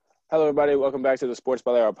Hello, everybody. Welcome back to the Sports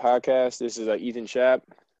by the Hour podcast. This is Ethan Schapp,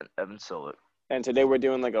 And Evan Solik. and today we're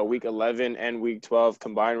doing like a Week 11 and Week 12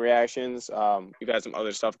 combined reactions. We got some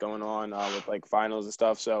other stuff going on with like finals and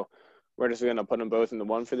stuff, so we're just gonna put them both into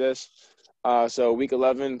one for this. So Week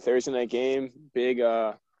 11 Thursday night game, big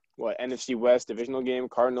NFC West divisional game,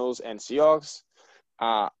 Cardinals and Seahawks.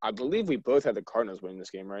 I believe we both had the Cardinals winning this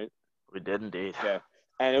game, right? We did indeed. Yeah.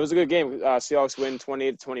 And it was a good game. Seahawks win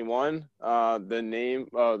 28-21.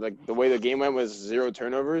 The way the game went was 0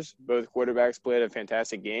 turnovers. Both quarterbacks played a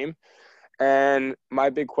fantastic game. And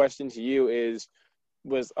my big question to you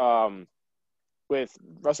was with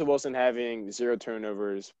Russell Wilson having 0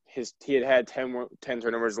 turnovers, he had 10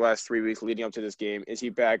 turnovers the last 3 weeks leading up to this game. Is he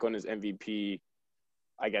back on his MVP,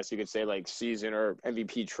 I guess you could say, like season or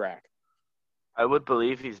MVP track? I would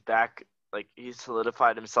believe he's back. Like, he's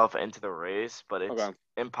solidified himself into the race, but it's Okay.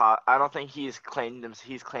 I don't think he's claimed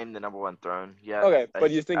the number one throne yet. Okay,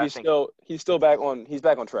 but you think he's back on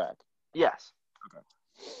track? Yes. Okay.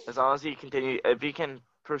 As long as if he can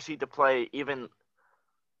proceed to play even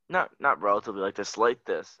not relatively like this,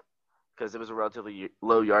 because it was a relatively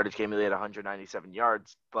low yardage game. He had 197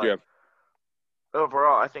 yards, but Yeah.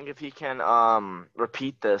 overall, I think if he can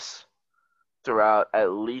repeat this throughout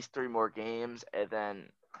at least 3 more games and then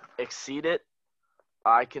exceed it,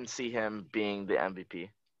 I can see him being the MVP.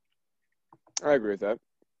 I agree with that.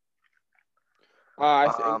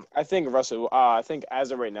 I think Russell. I think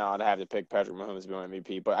as of right now, I'd have to pick Patrick Mahomes to be my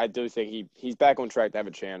MVP. But I do think he's back on track to have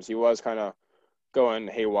a chance. He was kind of going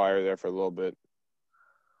haywire there for a little bit.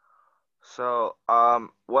 So,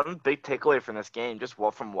 one big takeaway from this game, just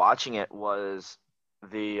from watching it, was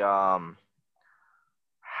the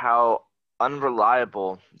how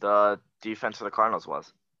unreliable the defense of the Cardinals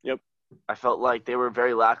was. Yep. I felt like they were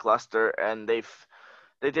very lackluster, and they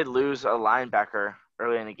did lose a linebacker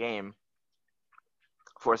early in the game,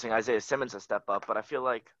 forcing Isaiah Simmons to step up. But I feel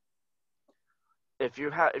like if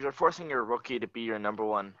you're forcing your rookie to be your number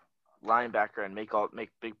one linebacker and make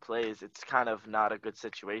big plays, it's kind of not a good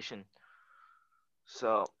situation.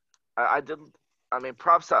 So I mean,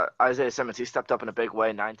 props to Isaiah Simmons. He stepped up in a big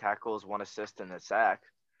way, 9 tackles, 1 assist, and a sack,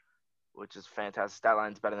 which is fantastic. Stat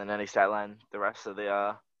line's better than any stat line the rest of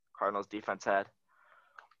the Cardinals defense had.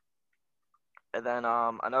 And then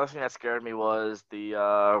another thing that scared me was the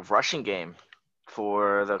rushing game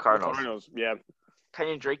for the Cardinals. The Cardinals, yeah.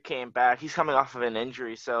 Kenyon Drake came back. He's coming off of an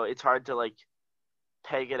injury, so it's hard to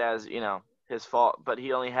peg it as his fault. But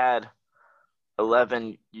he only had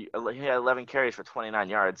 11 carries for 29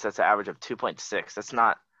 yards. That's an average of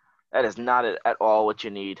 2.6. That is not at all what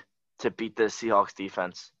you need to beat the Seahawks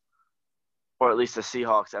defense, or at least the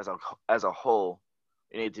Seahawks as a whole.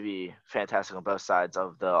 You need to be fantastic on both sides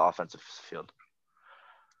of the offensive field.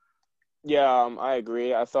 Yeah, I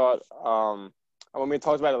agree. I thought when we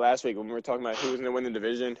talked about it last week, when we were talking about who was going to win the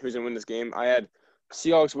division, who's going to win this game, I had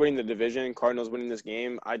Seahawks winning the division, Cardinals winning this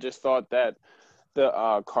game. I just thought that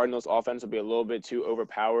the Cardinals offense would be a little bit too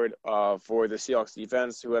overpowered for the Seahawks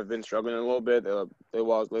defense, who have been struggling a little bit. They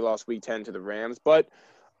lost Week 10 to the Rams, but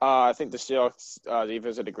I think the Seahawks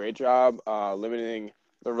defense did a great job limiting,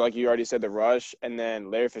 like you already said, the rush. And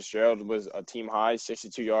then Larry Fitzgerald was a team high,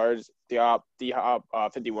 62 yards. D-Hop,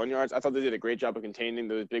 51 yards. I thought they did a great job of containing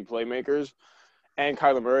those big playmakers. And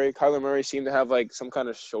Kyler Murray. Kyler Murray seemed to have like some kind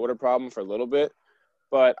of shoulder problem for a little bit.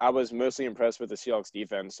 But I was mostly impressed with the Seahawks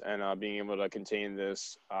defense and being able to contain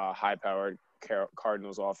this high-powered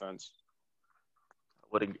Cardinals offense.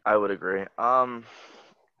 I would agree. Is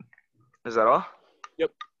that all?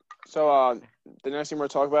 Yep. So the next thing we're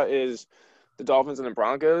talking about is the Dolphins and the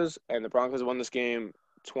Broncos, and the Broncos won this game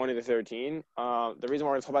 20-13. The reason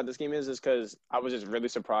why we're talking about this game is because I was just really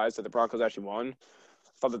surprised that the Broncos actually won. I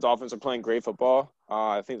thought the Dolphins were playing great football.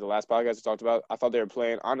 I think the last podcast we talked about, I thought they were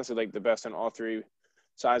playing honestly like the best on all 3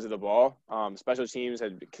 sides of the ball. Special teams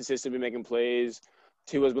had consistently been making plays.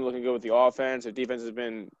 Tua's been looking good with the offense. Their defense has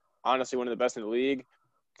been honestly one of the best in the league.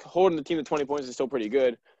 Holding the team to 20 points is still pretty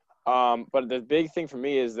good. But the big thing for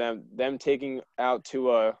me is them taking out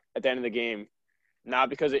Tua at the end of the game, not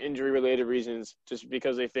because of injury-related reasons, just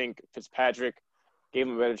because they think Fitzpatrick gave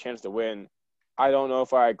them a better chance to win. I don't know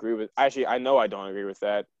if I agree with – actually, I know I don't agree with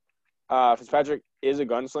that. Fitzpatrick is a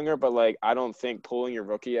gunslinger, but, like, I don't think pulling your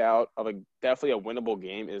rookie out of definitely a winnable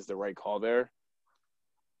game is the right call there.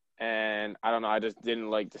 And I don't know. I just didn't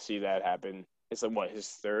like to see that happen. It's like, his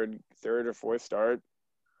third or fourth start?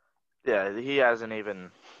 Yeah, he hasn't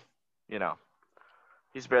even,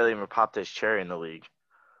 he's barely even popped his cherry in the league.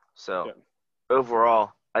 So, Yeah.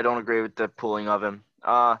 Overall, I don't agree with the pulling of him.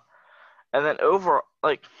 And then overall,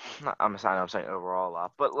 I'm saying overall a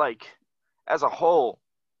lot, but, as a whole,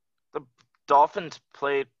 the Dolphins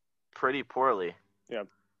played pretty poorly. Yep.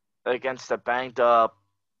 Against the banged up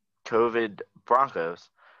COVID Broncos.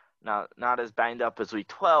 Now, not as banged up as Week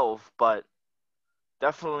 12, but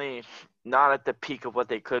definitely not at the peak of what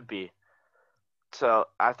they could be. So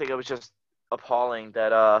I think it was just appalling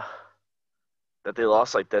that they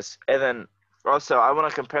lost like this. And then also I want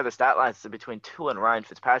to compare the stat lines between Tua and Ryan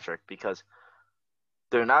Fitzpatrick because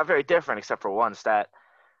they're not very different except for one stat.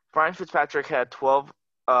 Ryan Fitzpatrick had 12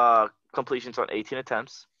 completions on 18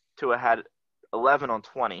 attempts. Tua had 11 on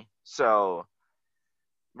 20. So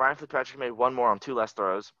Ryan Fitzpatrick made one more on 2 less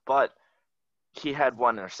throws, but he had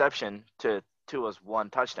 1 interception to Tua's 1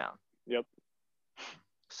 touchdown. Yep.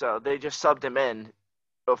 So they just subbed him in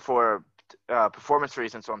for performance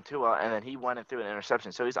reasons on Tua, and then he went and threw an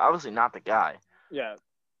interception. So he's obviously not the guy. Yeah.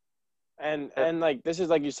 And like this is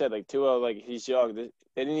like you said, like Tua, like he's young. They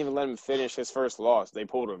didn't even let him finish his first loss. They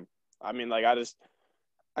pulled him. I mean, like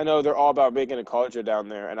I know they're all about making a culture down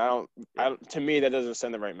there, and I don't. To me, that doesn't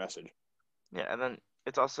send the right message. Yeah, and then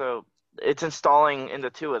it's installing into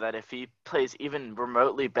Tua that if he plays even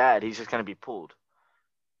remotely bad, he's just going to be pulled.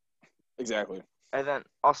 Exactly. And then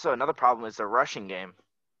also another problem is the rushing game.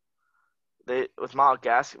 With Miles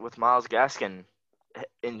Gaskin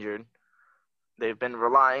injured, they've been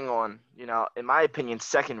relying on, in my opinion,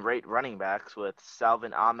 second-rate running backs with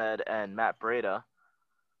Salvin Ahmed and Matt Breida.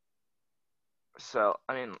 So,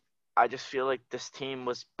 I mean, I just feel like this team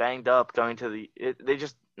was banged up going to they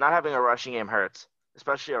just not having a rushing game hurts,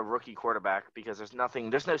 especially a rookie quarterback because there's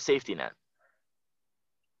no safety net.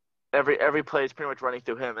 Every play is pretty much running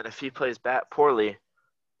through him, and if he plays poorly,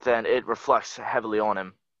 then it reflects heavily on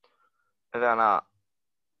him. And then, I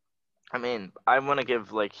mean, I want to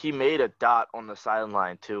give, he made a dot on the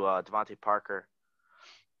sideline to Devontae Parker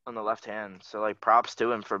on the left hand. So, props to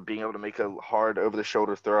him for being able to make a hard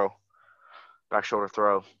over-the-shoulder throw, back shoulder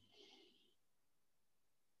throw.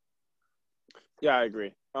 Yeah, I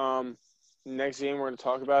agree. Next game we're going to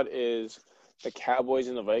talk about is the Cowboys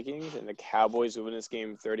and the Vikings, and the Cowboys win this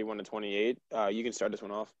game 31-28. You can start this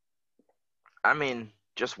one off. I mean,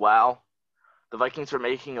 just wow. The Vikings were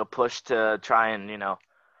making a push to try and,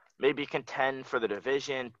 maybe contend for the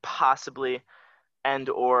division, possibly, and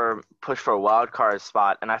or push for a wild card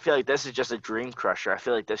spot. And I feel like this is just a dream crusher. I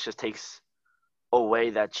feel like this just takes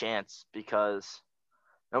away that chance because,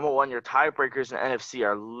 number one, your tiebreakers in the NFC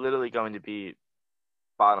are literally going to be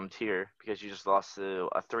bottom tier because you just lost to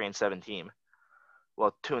a 3-7 team.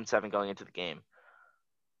 Well, 2-7 going into the game.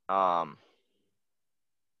 3-7.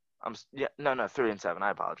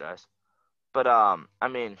 I apologize. But I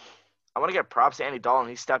mean, I want to give props to Andy Dalton.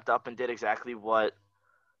 He stepped up and did exactly what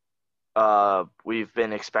we've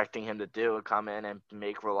been expecting him to do: come in and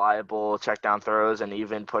make reliable check down throws and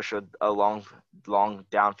even push a long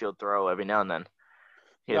downfield throw every now and then.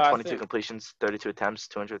 He had 22 completions, 32 attempts,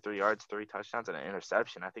 203 yards, 3 touchdowns, and an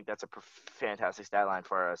interception. I think that's a fantastic stat line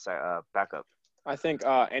for a backup. I think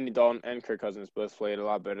Andy Dalton and Kirk Cousins both played a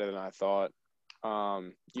lot better than I thought.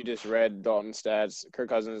 You just read Dalton's stats. Kirk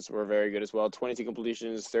Cousins were very good as well. 22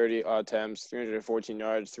 completions, 30 attempts, 314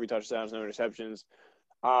 yards, 3 touchdowns, no interceptions.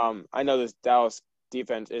 I know this Dallas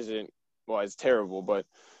defense it's terrible, but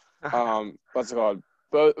what's it called?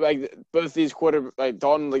 Both these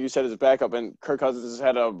Dalton, like you said, is a backup, and Kirk Cousins has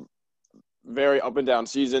had a very up and down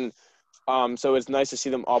season. So it's nice to see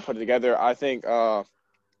them all put together. I think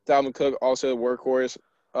Dalvin Cook also a workhorse,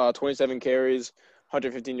 27 carries,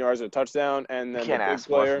 115 yards and a touchdown, and then you can't ask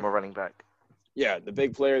more from a running back. Yeah, the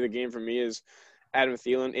big player of the game for me is Adam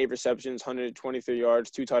Thielen, 8 receptions, 123 yards,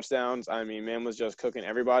 2 touchdowns. I mean, man was just cooking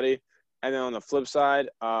everybody. And then on the flip side,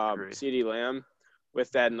 CeeDee Lamb with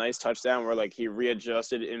that nice touchdown where, he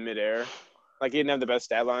readjusted in midair. He didn't have the best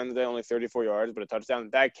stat line today, only 34 yards, but a touchdown.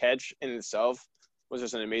 That catch in itself was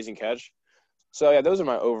just an amazing catch. So, yeah, those are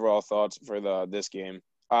my overall thoughts for this game.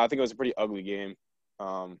 I think it was a pretty ugly game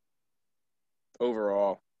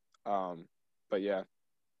overall. But, yeah.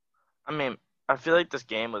 I mean, I feel like this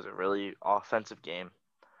game was a really offensive game.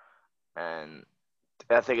 And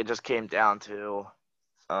I think it just came down to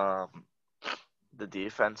the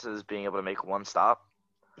defenses being able to make one stop.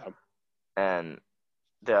 Yep. And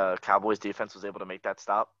the Cowboys defense was able to make that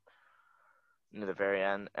stop near the very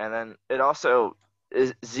end. And then it also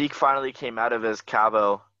Zeke finally came out of his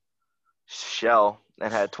Cabo shell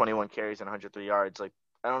and had 21 carries and 103 yards. I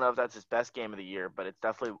don't know if that's his best game of the year, but it's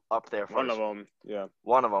definitely up there for one of them. Yeah,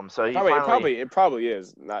 one of them. So it probably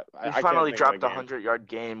is. He finally dropped a 100-yard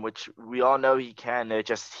game, which we all know he can.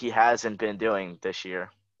 He hasn't been doing this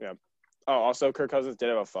year. Yeah. Oh, also Kirk Cousins did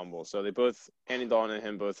have a fumble, so Andy Dalton and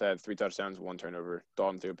him both had 3 touchdowns, 1 turnover.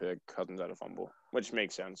 Dalton threw a pick, Cousins had a fumble, which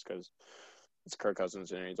makes sense because it's Kirk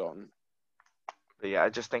Cousins and Andy Dalton. But yeah, I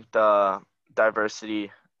just think the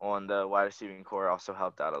diversity on the wide receiving core also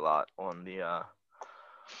helped out a lot on the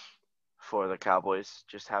for the Cowboys,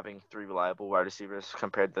 just having three reliable wide receivers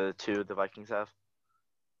compared to the two the Vikings have.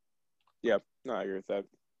 Yeah, no, I agree with that.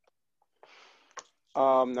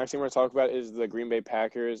 Next thing we're going to talk about is the Green Bay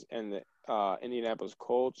Packers and the Indianapolis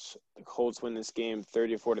Colts. The Colts win this game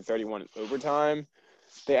 34-31 in overtime.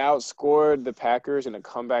 They outscored the Packers in a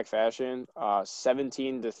comeback fashion,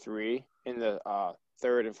 17-3 in the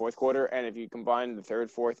third and fourth quarter. And if you combine the third,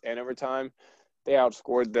 fourth, and overtime, they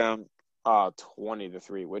outscored them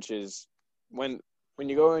 20-3, which is when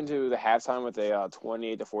you go into the halftime with a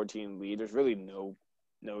 28-14 lead, there's really no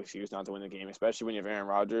excuse not to win the game, especially when you have Aaron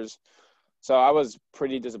Rodgers. So I was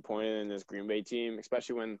pretty disappointed in this Green Bay team,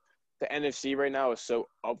 especially when the NFC right now is so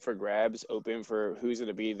up for grabs, open for who's going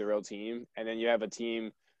to be the real team. And then you have a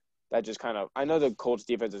team that just kind of – I know the Colts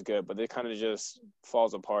defense is good, but it kind of just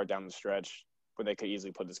falls apart down the stretch where they could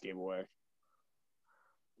easily put this game away.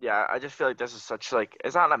 Yeah, I just feel like this is such like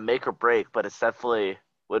it's not a make or break, but it's definitely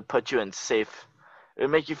would put you in safe. It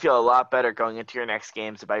would make you feel a lot better going into your next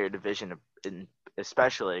games about your division,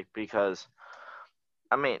 especially because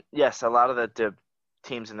I mean, yes, a lot of the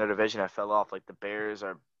teams in their division have fell off. Like the Bears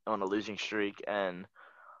are on a losing streak, and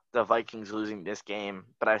the Vikings losing this game.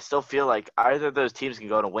 But I still feel like either of those teams can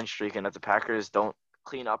go on a win streak, and if the Packers don't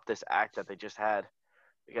clean up this act that they just had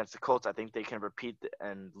against the Colts, I think they can repeat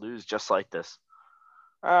and lose just like this.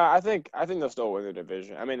 I think they'll still win the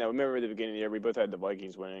division. I mean, I remember at the beginning of the year we both had the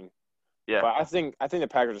Vikings winning, Yeah. but I think the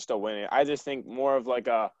Packers are still winning. I just think more of like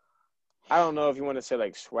a I don't know if you want to say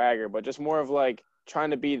like swagger, but just more of like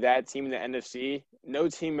trying to be that team in the NFC. No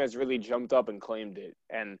team has really jumped up and claimed it,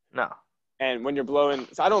 No. and when you're blowing,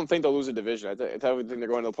 so I don't think they'll lose a division. I definitely think they're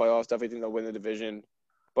going to the playoffs. Definitely think they'll win the division.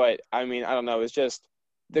 But I mean, I don't know. It's just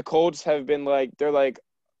the Colts have been like they're like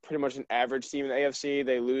pretty much an average team in the AFC.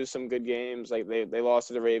 They lose some good games. Like they lost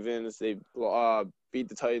to the Ravens. They beat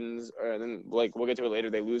the Titans, and then like we'll get to it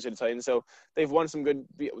later. They lose to the Titans. So they've won some good.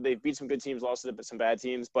 They've beat some good teams, lost to some bad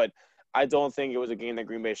teams. But I don't think it was a game that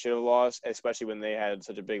Green Bay should have lost, especially when they had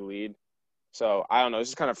such a big lead. So I don't know. It's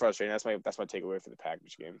just kind of frustrating. That's my takeaway for the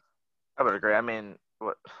Packers game. I would agree. I mean,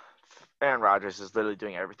 what Aaron Rodgers is literally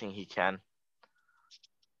doing everything he can,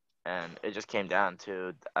 and it just came down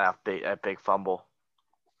to a big fumble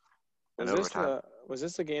in overtime. Was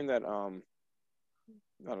this the game that I don't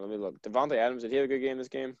know, let me look. Devontae Adams, did he have a good game this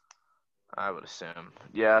game? I would assume.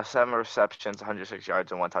 Yeah, 7 receptions, 106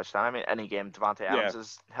 yards, and 1 touchdown. I mean, any game Devontae Yeah. Adams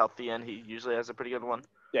is healthy, and he usually has a pretty good one.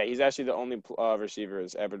 Yeah, he's actually the only receiver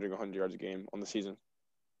that's averaging 100 yards a game on the season.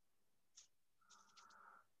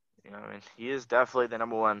 You know, I mean, he is definitely the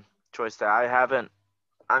number one choice that I haven't.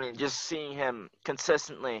 I mean, just seeing him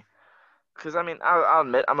consistently, because I mean, I'll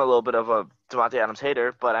admit I'm a little bit of a Devontae Adams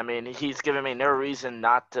hater, but I mean, he's given me no reason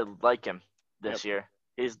not to like him this year.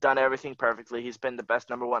 He's done everything perfectly. He's been the best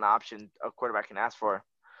number one option a quarterback can ask for,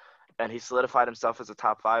 and he solidified himself as a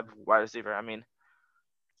top 5 wide receiver. I mean,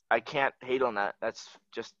 I can't hate on that. That's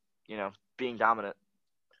just being dominant.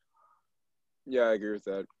 Yeah, I agree with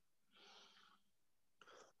that.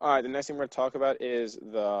 All right, the next thing we're going to talk about is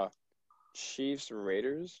the Chiefs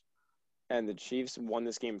Raiders, and the Chiefs won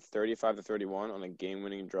this game 35-31 on a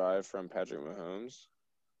game-winning drive from Patrick Mahomes.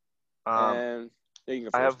 And yeah, you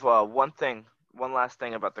can go I first. have one last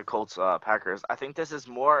thing about the Colts Packers. I think this is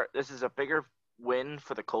a bigger win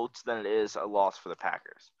for the Colts than it is a loss for the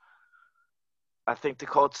Packers. I think the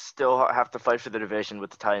Colts still have to fight for the division with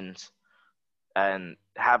the Titans, and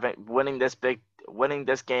winning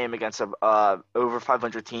this game against a over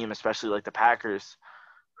 500 team, especially like the Packers,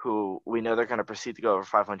 who we know they're going to proceed to go over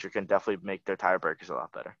 500, can definitely make their tiebreakers a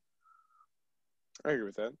lot better. I agree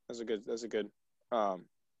with that. That's a good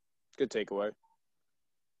takeaway.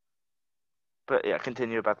 But yeah,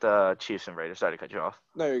 continue about the Chiefs and Raiders. Sorry to cut you off.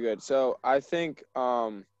 No, you're good. So I think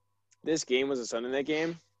this game was a Sunday night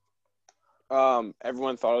game.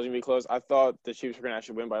 Everyone thought it was gonna be close. I thought the Chiefs were gonna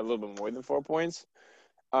actually win by a little bit more than 4 points.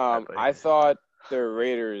 I thought the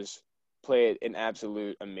Raiders played an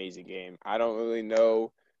absolute amazing game. I don't really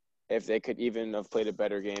know if they could even have played a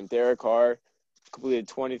better game. Derek Carr completed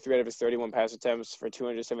 23 out of his 31 pass attempts for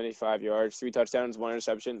 275 yards, 3 touchdowns, 1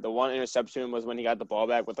 interception. The 1 interception was when he got the ball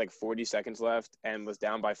back with like 40 seconds left and was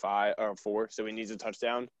down by 4, so he needs a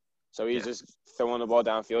touchdown. So he's just throwing the ball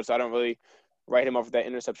downfield. So I don't really write him off for that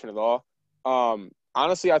interception at all.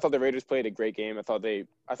 Honestly, I thought the Raiders played a great game. I thought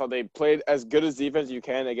they played as good as defense you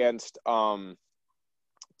can against the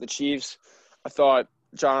Chiefs. I thought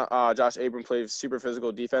Josh Abram played super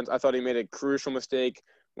physical defense. I thought he made a crucial mistake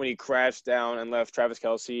when he crashed down and left Travis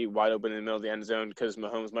Kelce wide open in the middle of the end zone because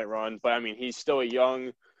Mahomes might run. But, I mean, he's still a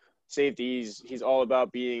young safety. He's all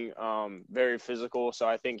about being very physical. So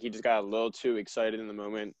I think he just got a little too excited in the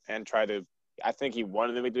moment and tried to. I think he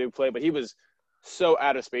wanted to make the big play, but he was so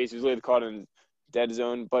out of space. He was literally caught in dead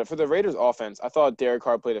zone. But for the Raiders offense, I thought Derek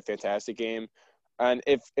Carr played a fantastic game. And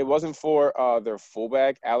if it wasn't for their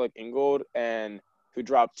fullback, Alec Ingold, and who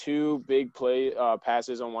dropped two big play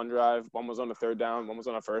passes on one drive. One was on the third down, one was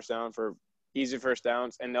on a first down for easy first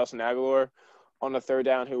downs. And Nelson Aguilar on the third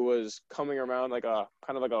down, who was coming around like a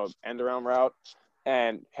kind of like a end around route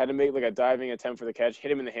and had to make like a diving attempt for the catch,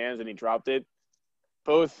 hit him in the hands, and he dropped it.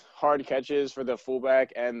 Both hard catches for the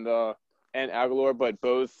fullback and Aguilar, but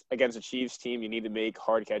both against the Chiefs team, you need to make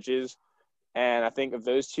hard catches. And I think if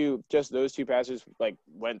those two passes like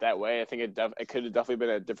went that way, I think it could have definitely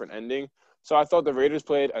been a different ending. So I thought the Raiders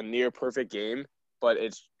played a near perfect game, but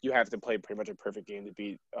you have to play pretty much a perfect game to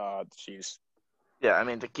beat the Chiefs. Yeah, I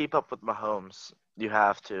mean, to keep up with Mahomes, you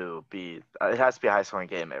have to be. It has to be a high-scoring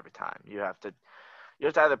game every time. You have to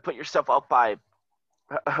either put yourself up by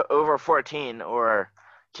over 14 or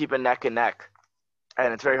keep a neck and neck,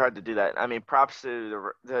 and it's very hard to do that. I mean, props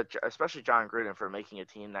to especially John Gruden for making a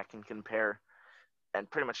team that can compare and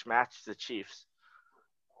pretty much match the Chiefs.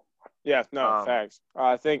 Yeah, no, facts.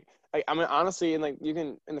 I think I mean honestly, in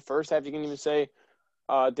the first half, you can even say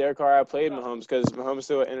Derek Carr outplayed Mahomes because Mahomes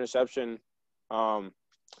threw an interception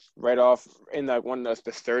right off in the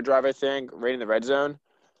third drive, I think, right in the red zone.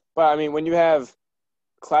 But I mean, when you have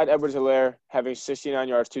Clyde Edwards-Helaire having 69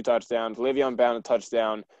 yards, 2 touchdowns, Le'Veon Bell a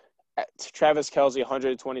touchdown, Travis Kelce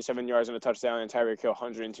 127 yards and a touchdown, and Tyreek Hill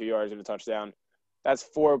 102 yards and a touchdown. That's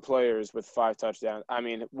 4 players with 5 touchdowns. I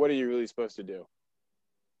mean, what are you really supposed to do?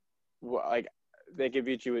 Like they could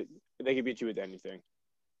beat you with anything.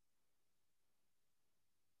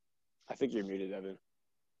 I think you're muted, Evan.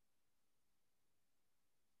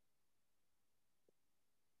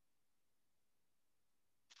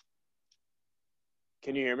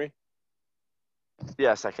 Can you hear me?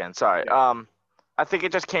 Yes, I can. Sorry. Yeah. I think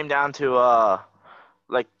it just came down to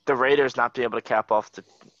like the Raiders not being able to cap off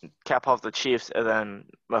the Chiefs, and then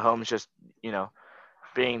Mahomes just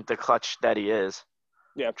being the clutch that he is.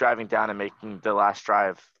 Yeah. Driving down and making the last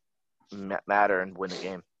drive matter and win the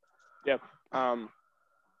game. Yep.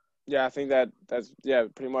 Yeah, I think that's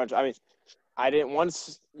pretty much. I mean,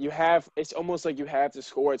 it's almost like you have to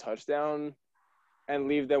score a touchdown and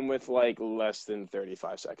leave them with like less than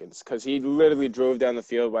 35 seconds because he literally drove down the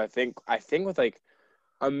field. But I think with like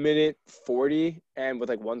a minute 40 and with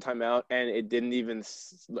like one timeout, and it didn't even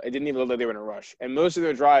look like they were in a rush. And most of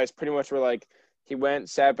their drives pretty much were like he went,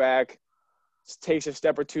 sat back, takes a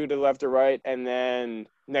step or two to the left or right, and then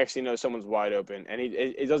next thing you know, someone's wide open. And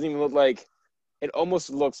it doesn't even look like – it almost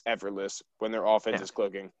looks effortless when their offense is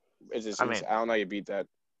clicking. It's just, I don't know how you beat that.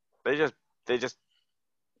 They just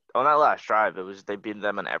on that last drive, they beat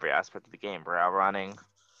them in every aspect of the game. Route running,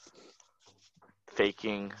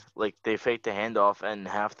 faking. Like, they faked the handoff, and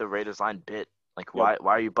half the Raiders line bit. Like, why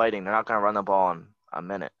are you biting? They're not going to run the ball in a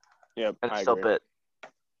minute. Yep, and still bit.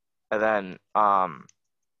 And then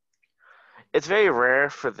it's very rare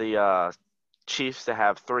for the Chiefs to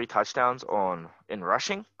have 3 touchdowns in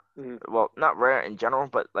rushing. Mm-hmm. Well, not rare in general,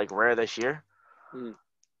 but like rare this year. Mm-hmm.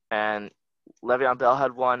 And Le'Veon Bell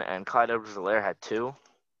had 1, and Clyde Edwards-Helaire had 2.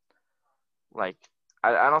 Like,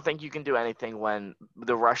 I don't think you can do anything when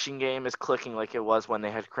the rushing game is clicking like it was when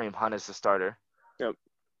they had Kareem Hunt as the starter. Yep.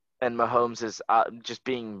 And Mahomes is just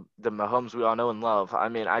being the Mahomes we all know and love. I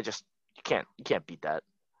mean, you can't beat that.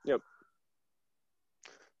 Yep.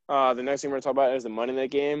 The next thing we're going to talk about is the Monday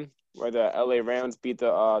Night game, where the LA Rams beat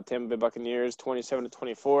the Tampa Bay Buccaneers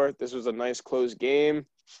 27-24. This was a nice close game.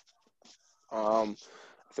 I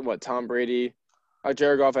think Tom Brady,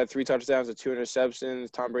 Jared Goff had 3 touchdowns and 2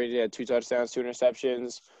 interceptions. Tom Brady had 2 touchdowns, 2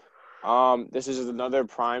 interceptions. This is another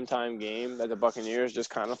primetime game that the Buccaneers just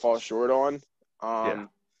kind of fall short on.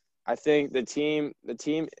 I think the team,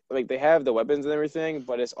 like they have the weapons and everything,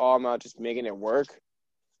 but it's all about just making it work.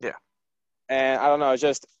 Yeah. And I don't know, it's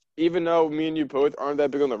just even though me and you both aren't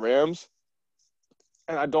that big on the Rams,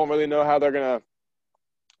 and I don't really know how they're gonna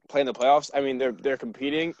play in the playoffs. I mean, they're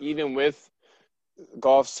competing even with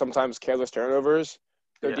Goff's sometimes careless turnovers.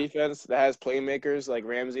 Their defense that has playmakers like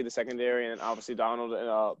Ramsey, the secondary, and obviously Donald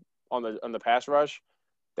on the pass rush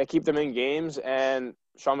that keep them in games. And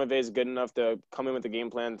Sean McVay is good enough to come in with the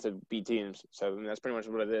game plan to beat teams. So I mean, that's pretty much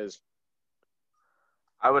what it is.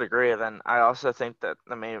 I would agree. And then I also think that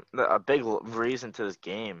a big reason to this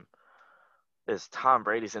game is Tom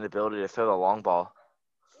Brady's inability to throw the long ball.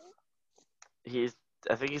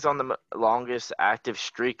 I think he's on the longest active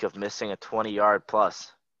streak of missing a 20-yard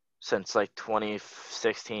plus since like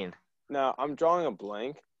 2016. Now, I'm drawing a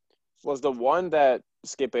blank. Was the one that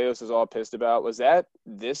Skip Bayless is all pissed about, was that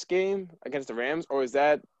this game against the Rams, or was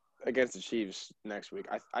that against the Chiefs next week?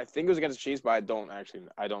 I think it was against the Chiefs, but I'm not sure.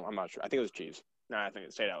 I think it was Chiefs. Nah, I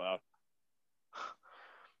think say it out loud.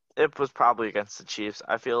 It was probably against the Chiefs.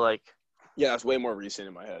 I feel like, Yeah, that's way more recent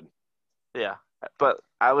in my head. yeah. But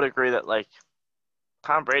I would agree that, like,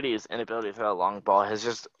 Tom Brady's inability to throw a long ball has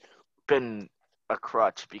just been a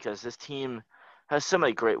crutch because this team has so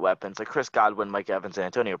many great weapons, like Chris Godwin, Mike Evans, and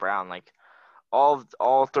Antonio Brown. Like,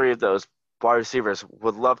 all three of those wide receivers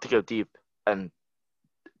would love to go deep and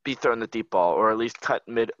be throwing the deep ball, or at least cut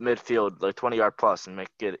midfield like 20-yard plus and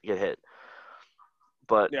get hit.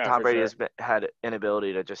 But Yeah, Tom for Brady sure. has had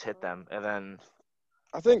inability to just hit them, and then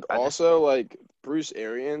I think I just also like Bruce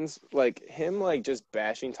Arians, like him, like just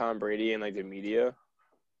bashing Tom Brady and like the media.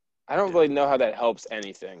 I don't really know how that helps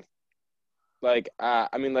anything. Like,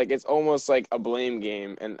 I mean, like it's almost like a blame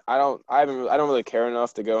game, and I don't really care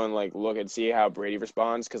enough to go and like look and see how Brady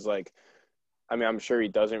responds because, like, I mean, I'm sure he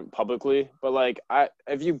doesn't publicly, but like,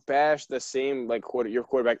 if you bash the same like your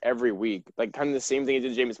quarterback every week, like kind of the same thing he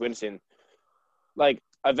did to Jameis Winston, like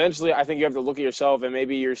eventually, I think you have to look at yourself and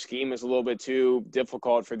maybe your scheme is a little bit too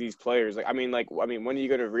difficult for these players. When are you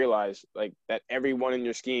going to realize like that everyone in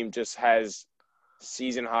your scheme just has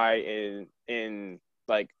season high in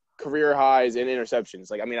like career highs in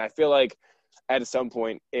interceptions. Like, I mean, I feel like at some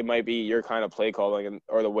point it might be your kind of play calling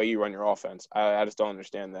or the way you run your offense. I just don't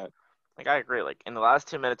understand that. like I agree. Like in the last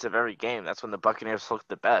 2 minutes of every game, that's when the Buccaneers look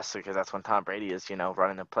the best because that's when Tom Brady is,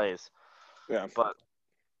 running the plays. Yeah. But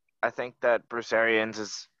I think that Bruce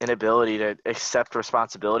Arians' inability to accept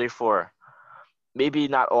responsibility for maybe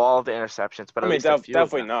not all of the interceptions, but I at mean, least a few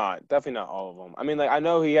of them. definitely not all of them. I mean, like I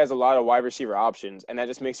know he has a lot of wide receiver options, and that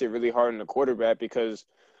just makes it really hard on the quarterback because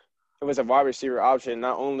if it's a wide receiver option,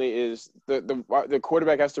 not only is the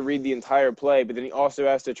quarterback has to read the entire play, but then he also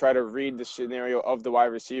has to try to read the scenario of the wide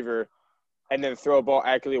receiver and then throw a ball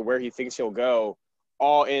accurately where he thinks he'll go,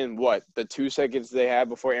 all in the 2 seconds they have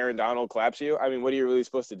before Aaron Donald claps you. I mean, what are you really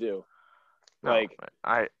supposed to do? No, Like,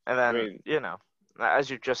 and I then mean, as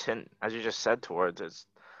you just said towards is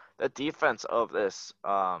the defense of this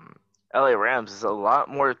LA Rams is a lot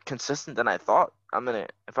more consistent than I thought.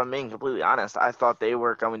 If I'm being completely honest, I thought they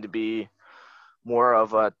were going to be more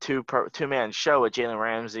of a two-man show with Jalen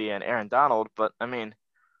Ramsey and Aaron Donald, but I mean,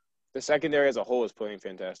 the secondary as a whole is playing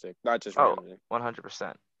fantastic, not just oh, Ramsey.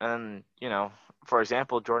 100%. And for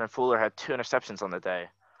example, Jordan Fuller had 2 interceptions on the day.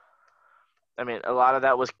 I mean, a lot of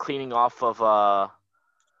that was cleaning off of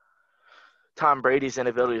Tom Brady's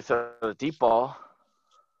inability to throw the deep ball,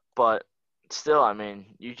 but still, I mean,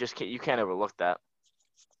 you can't overlook that.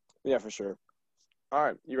 Yeah, for sure. All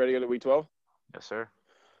right, you ready to go to week 12? Yes, sir.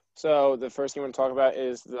 So the first game we're going to talk about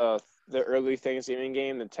is the early Thanksgiving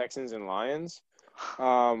game, the Texans and Lions.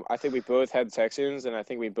 I think we both had Texans, and I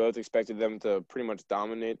think we both expected them to pretty much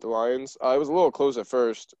dominate the Lions. It was a little close at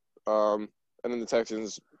first, and then the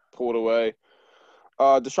Texans pulled away.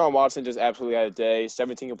 Deshaun Watson just absolutely had a day.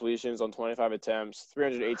 17 completions on 25 attempts,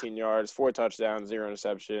 318 yards, 4 touchdowns, 0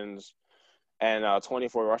 interceptions, and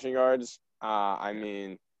 24 rushing yards. I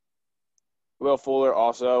mean, Will Fuller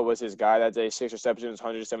also was his guy that day. 6 receptions,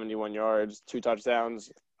 171 yards, 2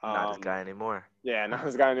 touchdowns. Not his guy anymore. Yeah, not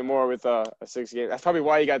his guy anymore with a 6 game. That's probably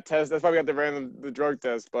why he got tested. That's probably got the drug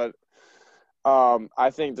test. But I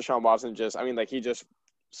think Deshaun Watson he just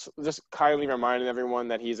kindly reminding everyone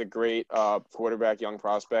that he's a great quarterback, young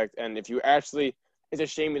prospect. And if you actually, it's a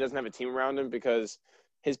shame he doesn't have a team around him because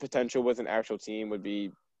his potential with an actual team would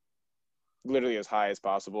be literally as high as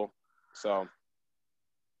possible. So.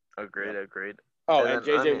 Agreed. Oh, And and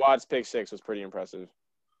then, J.J. Watt's pick 6 was pretty impressive.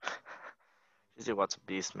 J.J. Watt's a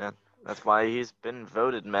beast, man. That's why he's been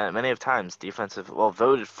voted many of times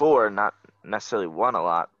voted for, not necessarily won a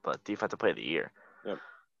lot, but defensive player of the year. Yep.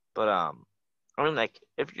 But I mean, like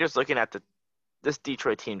if you're just looking at this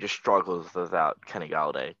Detroit team just struggles without Kenny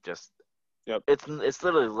Galladay. Yep. It's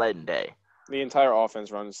literally lead and day. The entire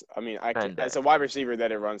offense runs. I mean, as a wide receiver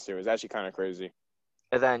that it runs through is actually kind of crazy.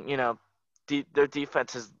 And then their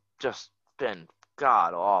defense has just been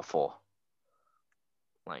god awful.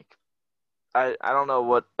 Like, I don't know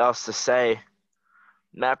what else to say.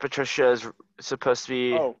 Matt Patricia is supposed to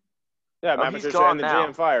be. Oh, yeah, Matt he's Patricia gone and the now.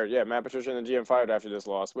 GM fired. Yeah, Matt Patricia and the GM fired after this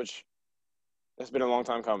loss, which has been a long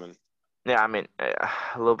time coming. Yeah, I mean,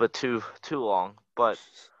 a little bit too long. But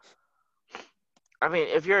I mean,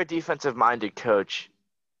 if you're a defensive-minded coach,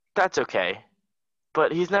 that's okay.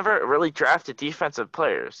 But he's never really drafted defensive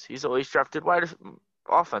players. He's always drafted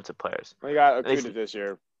offensive players. Well, he got Okuda this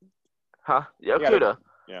year. Huh? Yeah, Okuda.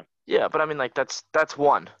 Yeah. Yeah, but I mean, like that's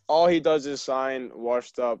one. All he does is sign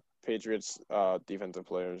washed-up Patriots defensive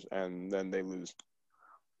players, and then they lose.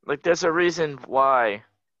 Like, there's a reason why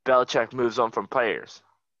Belichick moves on from players.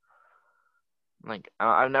 Like,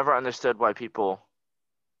 I've never understood why people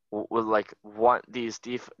would like want these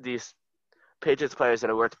Patriots players that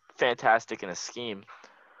are worth fantastic in a scheme,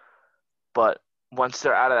 but once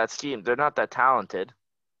they're out of that scheme, they're not that talented.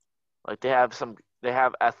 Like they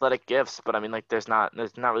have athletic gifts, but I mean like there's not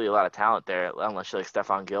really a lot of talent there unless you're like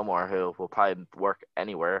Stephon Gilmore who will probably work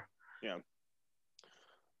anywhere. Yeah.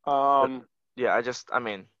 But Um. yeah, I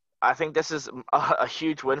mean I think this is a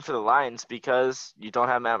huge win for the Lions because you don't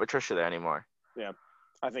have Matt Patricia there anymore. Yeah.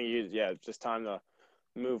 I think it's just time to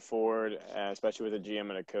move forward, especially with a GM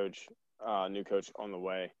and a coach, new coach on the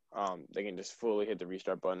way. They can just fully hit the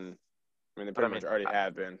restart button. I mean, they But I pretty much mean already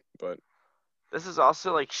have been, but this is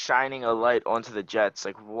also like shining a light onto the Jets.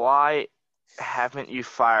 Like why haven't you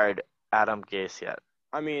fired Adam Gase yet?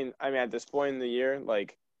 I mean, at this point in the year,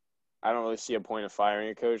 like, I don't really see a point of firing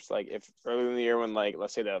a coach. Like, if earlier in the year when, like,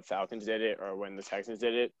 let's say the Falcons did it or when the Texans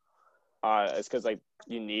did it, it's because like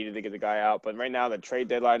you needed to get the guy out. But right now, the trade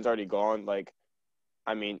deadline's already gone. Like,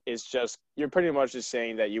 I mean, it's just you're pretty much just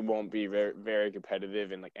saying that you won't be very, very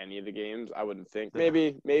competitive in like any of the games. I wouldn't think. Yeah.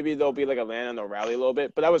 Maybe they'll be like Atlanta and they'll rally a little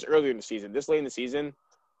bit, but that was earlier in the season. This late in the season,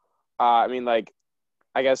 I mean, like,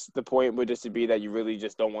 I guess the point would just to be that you really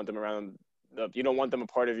just don't want them around. You don't want them a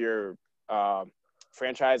part of your uh,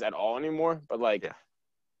 franchise at all anymore. But like, Yeah.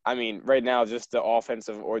 I mean, right now, just the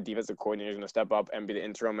offensive or defensive coordinator is going to step up and be the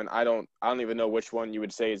interim, and I don't even know which one you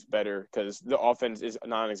would say is better because the offense is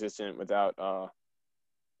non-existent without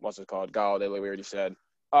what's it called? Galladay, like we already said.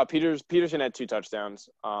 Peterson had 2 touchdowns.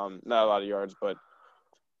 Not a lot of yards, but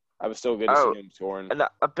I was still good to see Oh, him scoring. and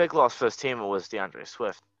a big loss for this team was DeAndre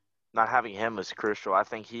Swift. Not having him was crucial. I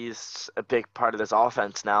think he's a big part of this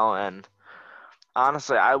offense now, and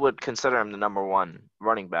honestly, I would consider him the number one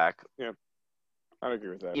running back, Yeah, I'd agree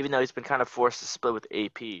with that. even though he's been kind of forced to split with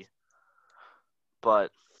AP.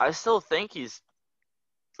 But I still think he's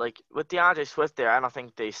like with DeAndre Swift there. I don't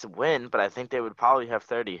think they win, but I think they would probably have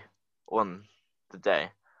 30 on the day.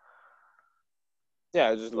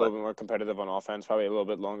 Yeah, just a But little bit more competitive on offense. Probably a little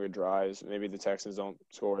bit longer drives. Maybe the Texans don't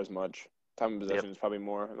score as much. Time of yep. possession is probably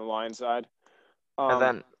more on the Lions side. And Um,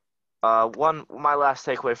 then my last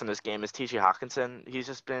takeaway from this game is T.J. Hawkinson. He's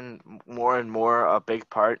just been more and more a big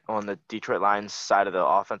part on the Detroit Lions side of the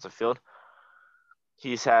offensive field.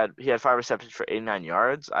 He had 5 receptions for 89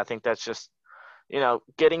 yards. I think that's just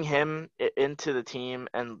getting him into the team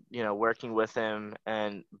and working with him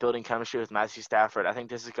and building chemistry with Matthew Stafford. I think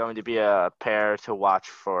this is going to be a pair to watch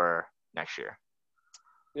for next year.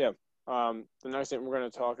 yeah. The next thing we're going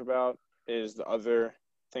to talk about is the other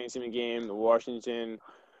Thanksgiving game, the Washington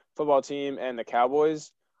football team and the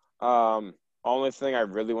Cowboys. Only thing I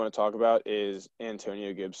really want to talk about is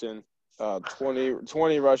Antonio Gibson.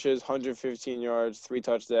 20 rushes, 115 yards, 3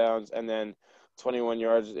 touchdowns, and then 21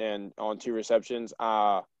 yards and on 2 receptions.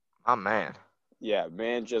 Oh man, Yeah,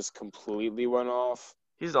 man, just completely went off.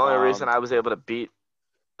 he's the only reason Um, I was able to beat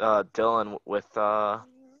Dylan with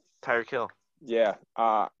Tyreek Hill. yeah.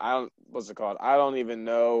 I don't. What's it called? I don't even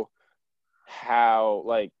know how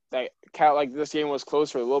like this game was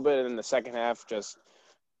close for a little bit, and in the second half, just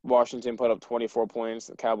Washington put up 24 points.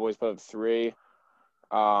 The Cowboys put up 3.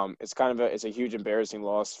 It's a huge embarrassing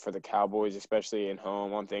loss for the Cowboys, especially in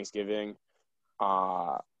home on Thanksgiving.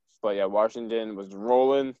 Uh, but yeah, Washington was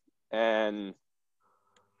rolling, and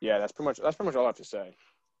yeah, that's pretty much all I have to say.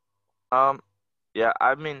 Um, yeah,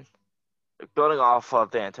 I mean, building off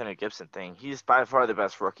of the Antonio Gibson thing, he's by far the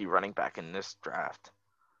best rookie running back in this draft.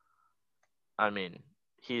 I mean,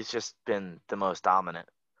 he's just been the most dominant.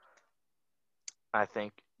 I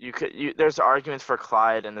think there's arguments for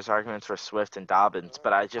Clyde and there's arguments for Swift and Dobbins,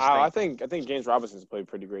 but I just think I think James Robinson's played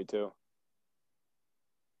pretty great too,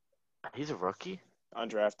 he's a rookie.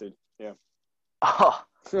 undrafted. Yeah. Oh,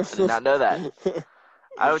 I did not know that.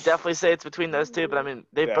 I would definitely say it's between those two, but I mean,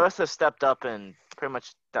 they Yeah. both have stepped up and pretty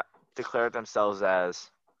much declared themselves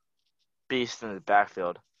as beasts in the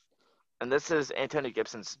backfield. And this is Antonio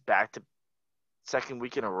Gibson's back to second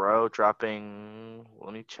week in a row dropping.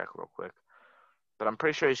 Let me check real quick, but I'm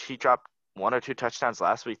pretty sure he dropped 1 or 2 touchdowns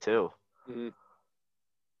last week too. Mm-hmm.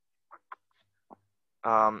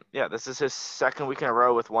 Yeah, this is his second week in a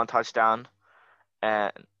row with 1 touchdown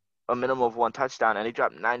and a minimum of 1 touchdown, and he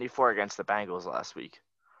dropped 94 against the Bengals last week.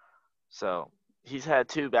 So he's had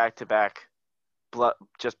 2 back-to-back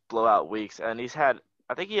just blowout weeks, and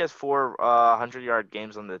I think he has 4 100-yard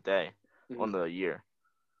games on the day, Mm-hmm. on the year.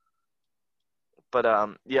 But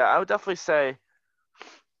yeah, I would definitely say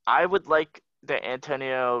I would like the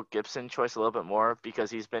Antonio Gibson choice a little bit more because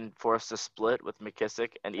he's been forced to split with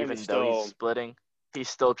McKissick, and And even he's though he's still splitting, he's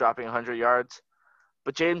still dropping 100 yards.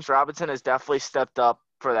 But James Robinson has definitely stepped up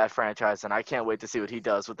for that franchise, and I can't wait to see what he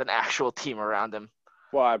does with an actual team around him.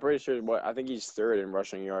 Well, I'm pretty sure I think he's third in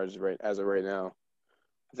rushing yards as of right now.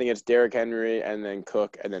 I think it's Derrick Henry and then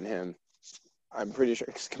Cook and then him. I'm pretty sure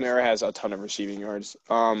because Kamara has a ton of receiving yards.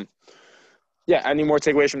 Yeah. Any more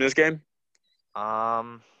takeaways from this game? I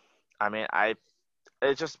mean,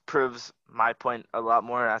 it just proves my point a lot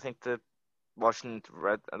more. I think the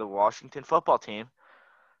Washington football team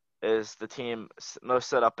is the team most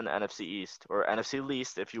set up in the NFC East, or NFC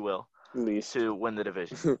least, if you will, Least. to win the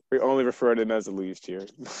division. We only refer to them as the least here.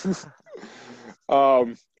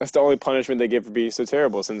 That's the only punishment they get for being so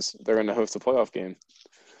terrible since they're going to host a playoff game.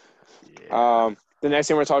 Yeah. The next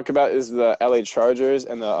thing we're talking about is the LA Chargers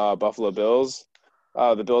and the Buffalo Bills.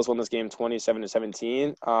 The Bills won this game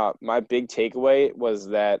 27-17. My big takeaway was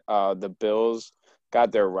that the Bills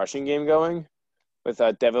got their rushing game going with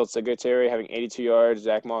Devin Singletary having 82 yards,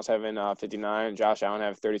 Zach Moss having 59, Josh Allen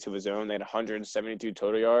having 32 of his own. They had 172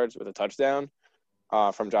 total yards with a touchdown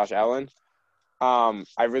from Josh Allen. I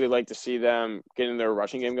really like to see them getting their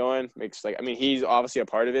rushing game going. He's obviously a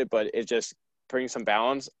part of it, but it just brings some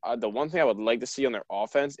balance. The one thing I would like to see on their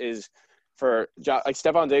offense is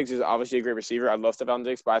Stephon Diggs is obviously a great receiver. I love Stephon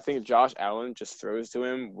Diggs, but I think Josh Allen just throws to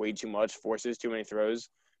him way too much, forces too many throws.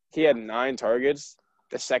 He had 9 targets.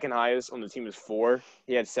 The second highest on the team is 4.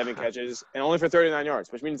 He had 7 catches and only for 39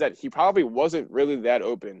 yards, which means that he probably wasn't really that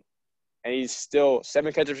open. And he's still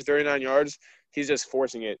 7 catches for 39 yards. He's just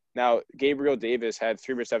forcing it. Now, Gabriel Davis had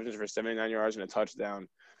 3 receptions for 79 yards and a touchdown.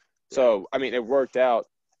 So, it worked out.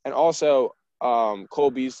 And also,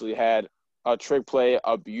 Cole Beasley had a trick play,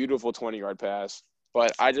 a beautiful 20-yard pass.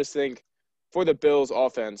 But I just think for the Bills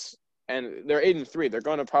offense, and they're 8-3, they're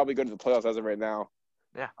going to probably go to the playoffs as of right now.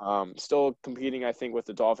 Yeah. Still competing, I think, with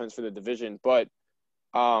the Dolphins for the division. But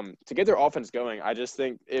to get their offense going, I just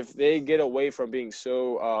think if they get away from being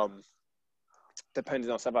so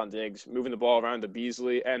dependent on Stephon Diggs, moving the ball around to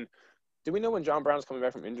Beasley, and do we know when John Brown's coming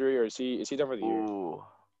back from injury, or is he done for the year? Ooh.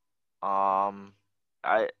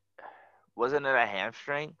 I wasn't it a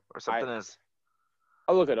hamstring or something?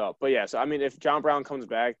 I'll look it up. But yeah, so if John Brown comes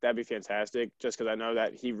back, that'd be fantastic. Just because I know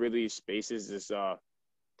that he really spaces this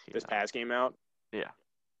pass game out. Yeah.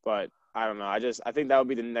 But I don't know. I think that would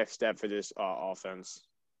be the next step for this offense.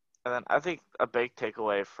 And then I think a big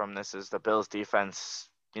takeaway from this is the Bills defense.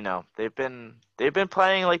 They've been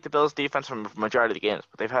playing like the Bills defense for the majority of the games,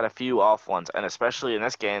 but they've had a few off ones, and especially in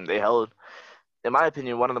this game, they held, in my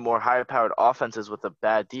opinion, one of the more high-powered offenses with a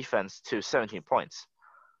bad defense to 17 points.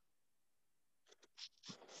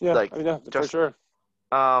 Yeah, for sure.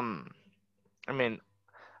 And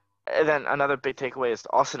then another big takeaway is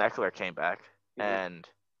Austin Ekeler came back and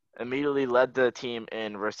immediately led the team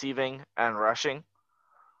in receiving and rushing.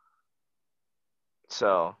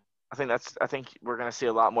 So I think we're going to see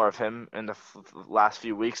a lot more of him in the last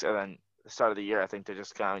few weeks, and then the start of the year, I think they're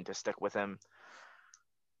just going to stick with him.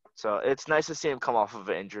 So it's nice to see him come off of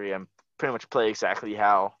an injury and pretty much play exactly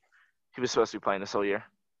how he was supposed to be playing this whole year.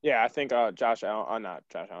 Yeah, I think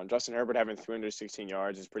Justin Herbert having 316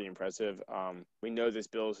 yards is pretty impressive. We know this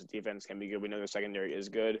Bills defense can be good. We know their secondary is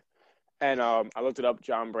good. And I looked it up.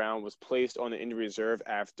 John Brown was placed on the injury reserve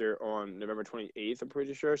on November 28th, I'm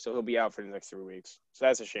pretty sure. So he'll be out for the next 3 weeks. So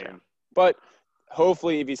that's a shame. Yeah. But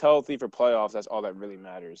hopefully if he's healthy for playoffs, that's all that really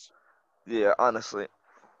matters. Yeah, honestly.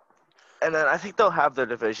 And then I think they'll have their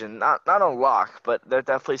division, not on lock, but they're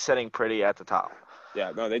definitely sitting pretty at the top.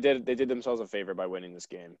 Yeah, no, they did themselves a favor by winning this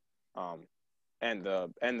game. And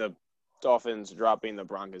the Dolphins dropping the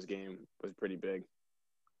Broncos game was pretty big.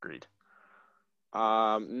 Agreed.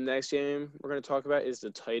 Next game we're going to talk about is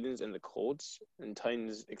the Titans and the Colts. And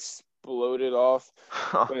Titans exploded off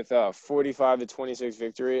with a 45-26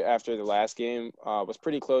 victory after the last game. Was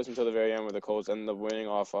pretty close until the very end where the Colts ended up winning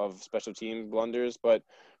off of special team blunders. But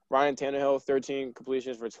Ryan Tannehill, 13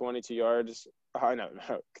 completions for 22 yards.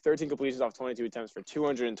 13 completions off 22 attempts for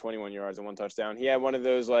 221 yards and 1 touchdown. He had one of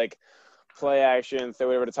those play action,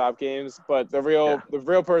 throw it over the top games. But the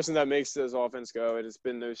real person that makes this offense go, it has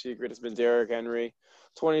been no secret, it's been Derrick Henry.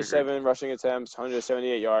 27 rushing attempts,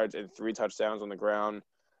 178 yards, and 3 touchdowns on the ground.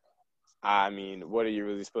 What are you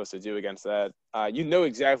really supposed to do against that? You know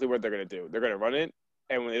exactly what they're going to do. They're going to run it,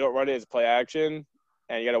 and when they don't run it, it's play action,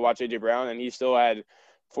 and you got to watch A.J. Brown, and he still had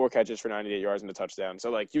 4 catches for 98 yards and a touchdown.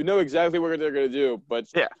 So, you know exactly what they're going to do, but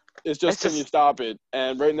it's just can you stop it?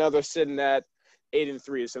 And right now they're sitting at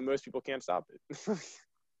 8-3, so most people can't stop it.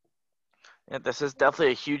 Yeah, this is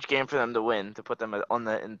definitely a huge game for them to win, to put them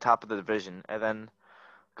in top of the division. And then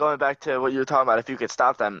going back to what you were talking about, if you could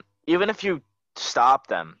stop them, even if you stop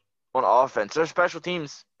them on offense, their special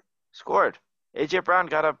teams scored. A.J. Brown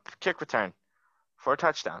got a kick return for a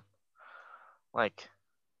touchdown. Like,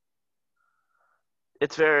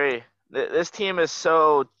 it's very this team is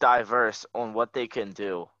so diverse on what they can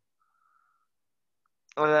do.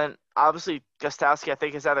 And then obviously Gostowski, I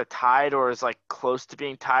think, is either tied or is like close to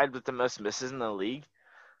being tied with the most misses in the league.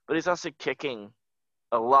 But he's also kicking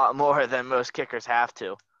a lot more than most kickers have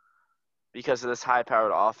to because of this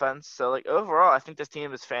high-powered offense. So like overall, I think this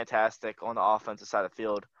team is fantastic on the offensive side of the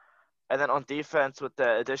field. And then on defense, with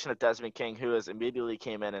the addition of Desmond King, who has immediately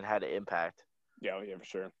came in and had an impact. Yeah, for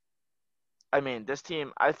sure. I mean, this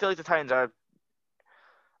team, I feel like the Titans are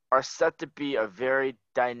set to be a very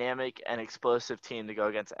dynamic and explosive team to go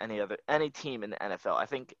against any team in the NFL. I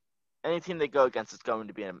think any team they go against is going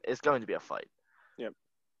to be a fight. Yep.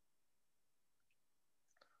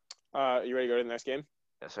 You ready to go to the next game?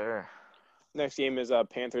 Yes, sir. Next game is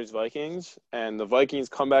Panthers-Vikings, and the Vikings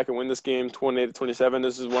come back and win this game 28-27.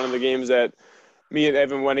 This is one of the games that me and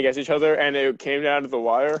Evan went against each other, and it came down to the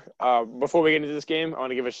wire. Before we get into this game, I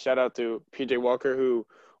want to give a shout-out to P.J. Walker, who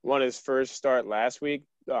won his first start last week.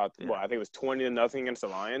 I think it was 20-0 against the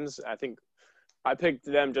Lions. I think I picked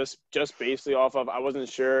them just basically off of I wasn't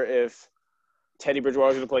sure if Teddy Bridgewater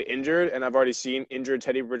was going to play injured, and I've already seen injured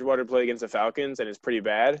Teddy Bridgewater play against the Falcons, and it's pretty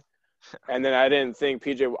bad. And then I didn't think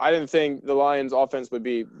the Lions' offense would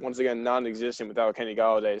be, once again, non-existent without Kenny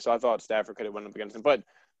Golladay. So I thought Stafford could have went up against him. But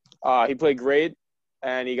he played great,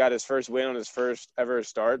 and he got his first win on his first ever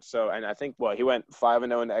start. So, and I think, he went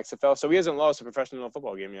 5-0 in the XFL. So he hasn't lost a professional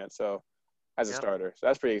football game yet, so as a starter. So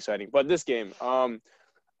that's pretty exciting. But this game,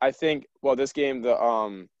 I think, this game,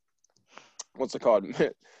 what's it called?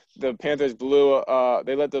 The Panthers blew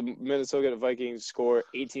they let the Minnesota Vikings score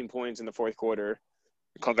 18 points in the fourth quarter.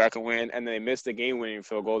 Come back and win, and they missed the game-winning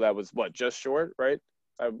field goal that was, just short, right?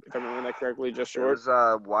 If I'm remembering that correctly, just short? It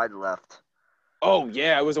was wide left. Oh,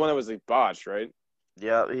 yeah, it was the one that was, botched, right?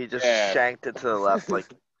 Yeah, he just shanked it to the left.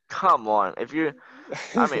 Like, come on.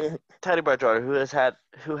 Teddy Bridgewater,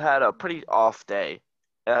 who had a pretty off day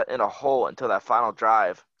in a hole until that final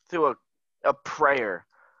drive, threw a prayer.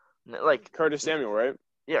 Like Curtis Samuel, right?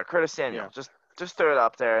 Yeah, Curtis Samuel. Yeah. Just threw it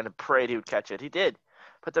up there and prayed he would catch it. He did.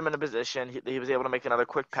 Put them in a position. He was able to make another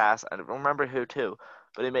quick pass. I don't remember who to,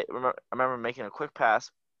 but I remember making a quick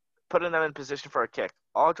pass, putting them in position for a kick.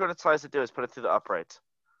 All Jordan tries to do is put it through the uprights.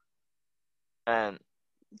 And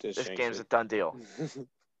this game's a done deal.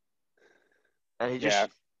 And he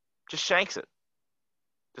just shanks it.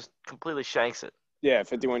 Just completely shanks it. Yeah,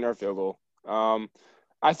 51-yard field goal.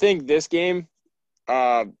 I think this game,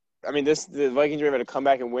 the Vikings were able to come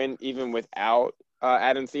back and win even without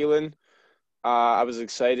Adam Thielen. I was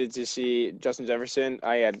excited to see Justin Jefferson.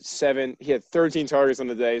 He had 13 targets on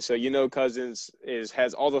the day, so Cousins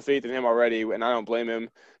has all the faith in him already, and I don't blame him.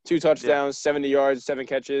 2 touchdowns, 70 yards, 7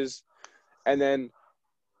 catches. And then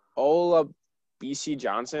Ola BC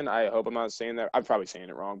Johnson, I hope I'm not saying that. I'm probably saying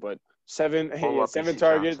it wrong, but 7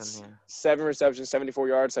 targets, Johnson, 7 receptions, 74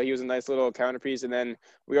 yards, so he was a nice little counterpiece. And then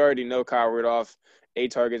we already know Kyle Rudolph,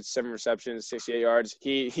 8 targets, 7 receptions, 68 yards.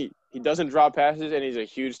 He doesn't drop passes, and he's a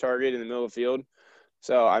huge target in the middle of the field.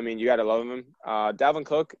 So, you got to love him. Dalvin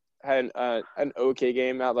Cook had an okay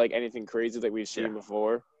game, not like anything crazy that we've seen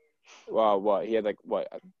before. Well, he had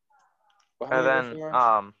and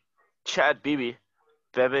then Chad Beebe,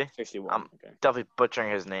 61. I'm definitely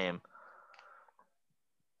butchering his name.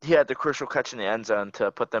 He had the crucial catch in the end zone to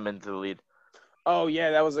put them into the lead. Oh, yeah,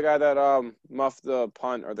 that was the guy that muffed the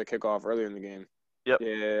punt or the kickoff earlier in the game. Yep.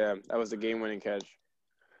 Yeah, that was the game-winning catch.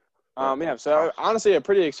 So honestly, a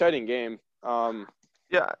pretty exciting game.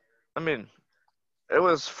 Yeah, it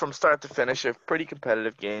was from start to finish a pretty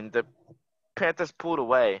competitive game. The Panthers pulled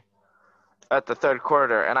away at the third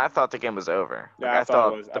quarter, and I thought the game was over. Yeah, I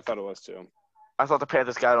thought it was too. I thought the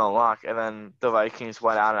Panthers got it on lock, and then the Vikings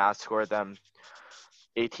went out and outscored them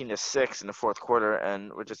 18-6 in the fourth quarter,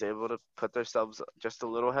 and were just able to put themselves just a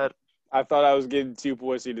little ahead. I thought I was getting too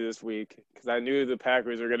pussy this week because I knew the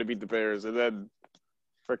Packers were going to beat the Bears, and then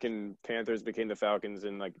freaking Panthers became the Falcons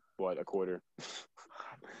in a quarter.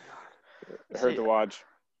 It hurt to watch.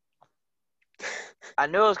 I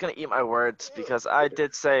knew I was going to eat my words because I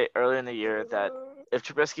did say earlier in the year that if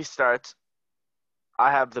Trubisky starts,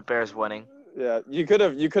 I have the Bears winning. Yeah, you could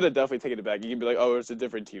have definitely taken it back. You could be like, oh, it's a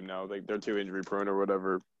different team now. Like, they're too injury prone or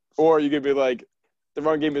whatever. Or you could be like, the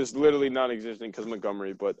run game is literally non-existent because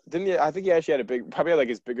Montgomery. But I think he actually had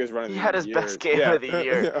his biggest run of the year. He had his best game of the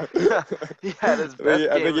year. He had his best game of the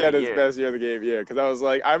year. I think he had his best year of the game, yeah. Because I was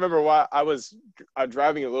like, I remember I'm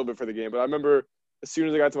driving a little bit for the game, but I remember as soon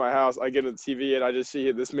as I got to my house, I get on the TV and I just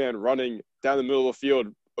see this man running down the middle of the field,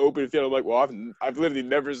 open field. I'm like, well, I've literally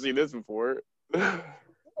never seen this before.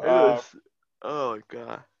 Oh, my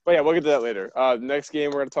God. But yeah, we'll get to that later. Next game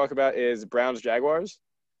we're going to talk about is Browns Jaguars,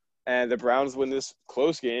 and the Browns win this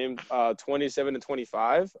close game,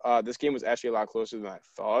 27-25. This game was actually a lot closer than I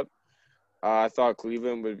thought. I thought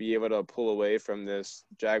Cleveland would be able to pull away from this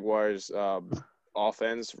Jaguars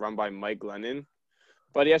offense run by Mike Glennon,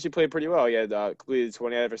 but he actually played pretty well. He had completed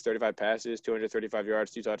 20 out of his 35 passes, 235 yards,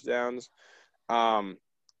 2 touchdowns.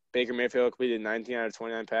 Baker Mayfield completed 19 out of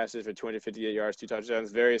 29 passes for 258 yards, 2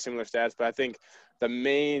 touchdowns. Very similar stats, but I think the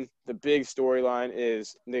big storyline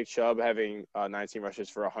is Nick Chubb having 19 rushes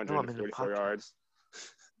for No, I'm in the 144 yards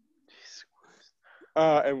Jesus Christ.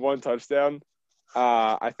 and 1 touchdown.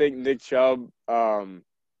 I think Nick Chubb,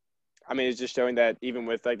 it's just showing that even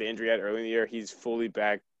with like the injury he had early in the year, he's fully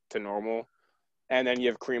back to normal. And then you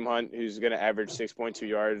have Kareem Hunt, who's going to average 6.2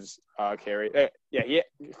 yards carry.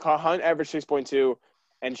 Hunt averaged 6.2,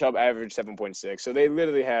 and Chubb averaged 7.6. So they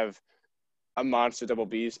literally have a monster double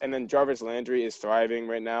beast. And then Jarvis Landry is thriving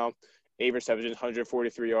right now. 8 receptions,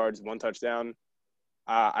 143 yards, 1 touchdown.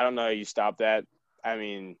 I don't know how you stop that. I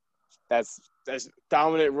mean, that's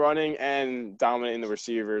dominant running and dominant in the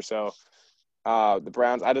receiver. So the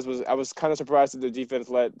Browns, I was kind of surprised that the defense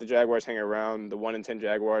let the Jaguars hang around. The 1-10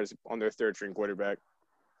 Jaguars on their third string quarterback.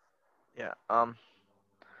 Yeah, I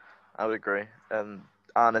would agree. And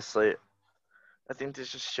honestly, I think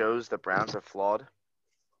this just shows the Browns are flawed,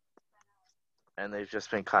 and they've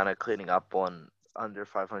just been kind of cleaning up on under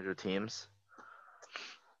 500 teams.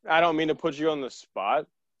 I don't mean to put you on the spot.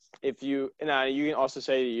 If you can also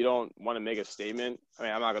say you don't want to make a statement. I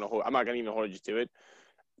mean, I'm not gonna even hold you to it.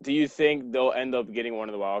 Do you think they'll end up getting one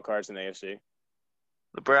of the wild cards in the AFC?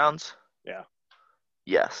 The Browns? Yeah.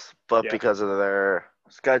 Yes, but Yeah. because of their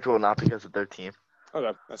schedule, not because of their team.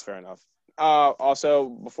 Okay, that's fair enough. Also,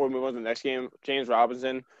 before we move on to the next game, James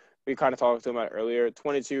Robinson, we kind of talked to him about earlier.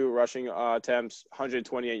 22 rushing attempts,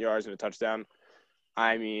 128 yards and a touchdown.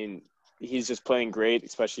 I mean, he's just playing great,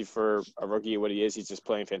 especially for a rookie. What he is, he's just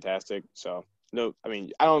playing fantastic. So, no, I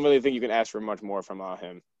mean, I don't really think you can ask for much more from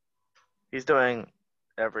him. He's doing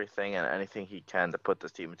everything and anything he can to put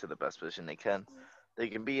this team into the best position they can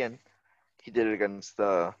be in. He did it against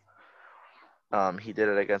the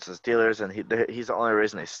Steelers, and he's the only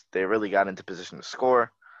reason they really got into position to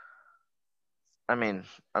score. I mean,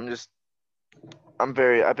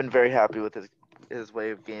 I've been very happy with his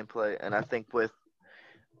way of gameplay, and I think with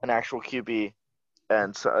an actual QB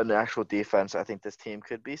and an actual defense, I think this team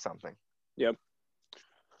could be something. Yep.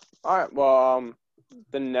 All right. Well,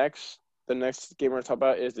 the next game we're gonna talk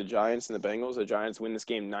about is the Giants and the Bengals. The Giants win this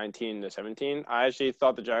game 19-17. I actually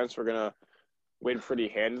thought the Giants were gonna win pretty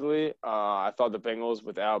handily. I thought the Bengals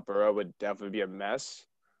without Burrow would definitely be a mess,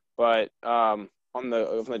 but on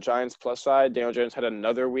the Giants plus side, Daniel Jones had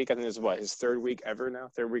another week. I think this is his third week ever now,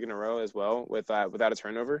 third week in a row as well without a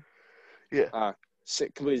turnover. Yeah.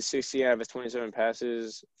 Completed 60 out of his 27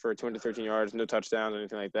 passes for 213 yards, no touchdowns or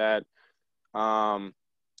anything like that.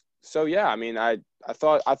 So yeah, I mean, I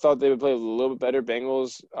thought they would play a little bit better.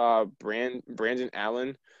 Bengals, Brandon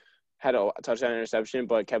Allen had a touchdown interception,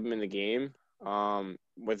 but kept him in the game.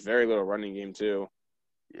 With very little running game too.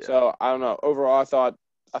 Yeah. So I don't know. Overall, I thought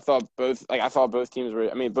both teams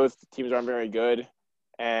were. I mean, both teams aren't very good,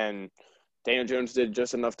 and Daniel Jones did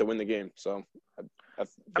just enough to win the game. So,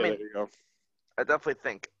 there you go. I definitely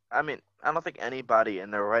think. I mean, I don't think anybody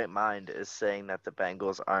in their right mind is saying that the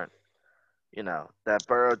Bengals aren't. That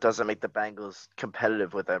Burrow doesn't make the Bengals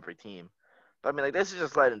competitive with every team. But I mean, like, this is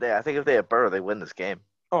just light and day. I think if they have Burrow, they win this game.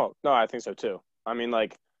 Oh no, I think so too. I mean,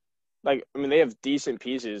 they have decent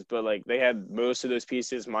pieces, but they had most of those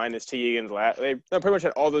pieces minus T. Higgins. They pretty much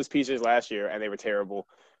had all those pieces last year, and they were terrible.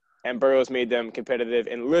 And Burrow's made them competitive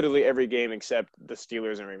in literally every game except the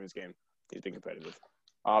Steelers and Ravens game. He's been competitive.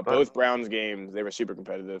 Both Browns games, they were super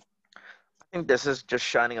competitive. I think this is just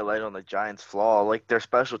shining a light on the Giants' flaw. Like, their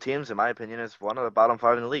special teams, in my opinion, is one of the bottom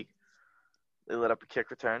 5 in the league. They let up a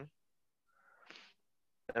kick return.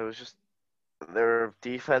 It was just their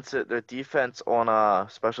defense on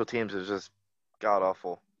special teams is just god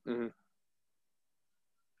awful. Mm-hmm.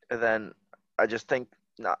 And then I just think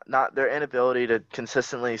not their inability to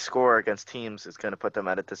consistently score against teams is going to put them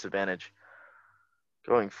at a disadvantage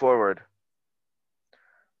going forward.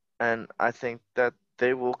 And I think that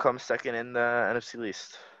they will come second in the NFC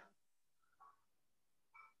East.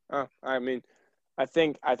 I mean, I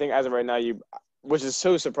think as of right now, which is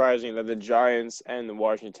so surprising that the Giants and the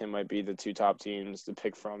Washington might be the 2 top teams to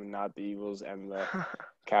pick from, not the Eagles and the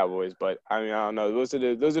Cowboys. But I mean, I don't know. Those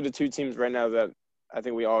are the 2 teams right now that I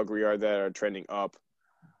think we all agree are trending up.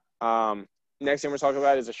 Next thing we're talking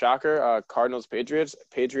about is a shocker. Cardinals Patriots.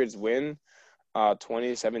 Patriots win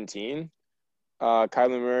 2017.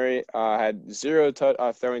 Kyler Murray had zero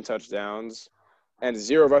throwing touchdowns and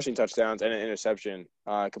zero rushing touchdowns and an interception.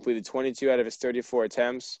 Completed 22 out of his 34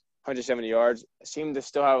 attempts, 170 yards. Seemed to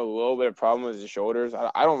still have a little bit of problem with his shoulders.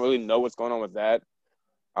 I don't really know what's going on with that.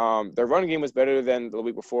 Their running game was better than the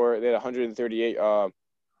week before. They had 138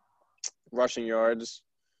 rushing yards.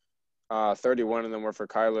 31 of them were for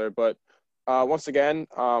Kyler. But once again,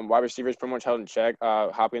 wide receivers pretty much held in check.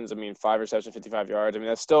 Hopkins, 5 receptions, 55 yards.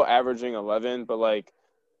 That's still averaging 11, but,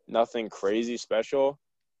 nothing crazy special.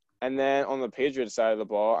 And then on the Patriots side of the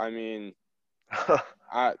ball, I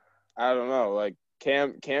don't know.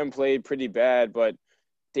 Cam played pretty bad, but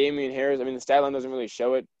Damian Harris, the stat line doesn't really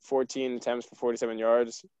show it. 14 attempts for 47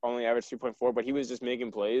 yards, only averaged 3.4, but he was just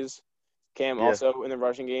making plays. Cam Yeah. also in the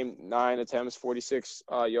rushing game, 9 attempts, 46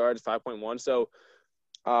 yards, 5.1. So,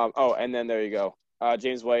 and then there you go.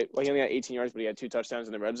 James White, he only had 18 yards, but he had 2 touchdowns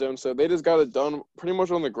in the red zone. So they just got it done pretty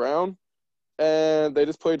much on the ground, and they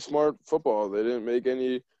just played smart football. They didn't make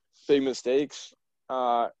any big mistakes.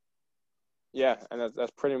 Yeah, and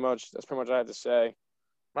that's pretty much what I have to say.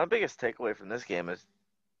 My biggest takeaway from this game is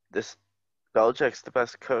this Belichick's the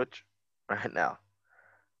best coach right now.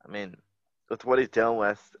 With what he's dealing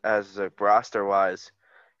with as a roster wise,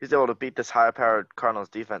 he's able to beat this high powered Cardinals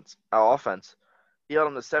offense. He held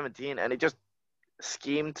him to 17 and he just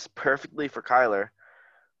schemed perfectly for Kyler.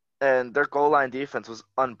 And their goal line defense was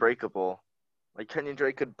unbreakable. Kenyon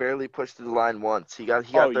Drake could barely push to the line once. He got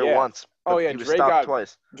there once, but he was stopped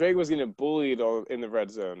twice. Drake was getting bullied in the red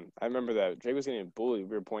zone. I remember that. Drake was getting bullied.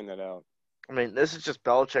 We were pointing that out. This is just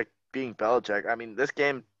Belichick being Belichick. This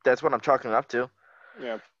game, that's what I'm chalking up to.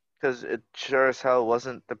 Yeah. Because it sure as hell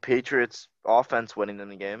wasn't the Patriots' offense winning in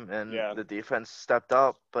the game, and the defense stepped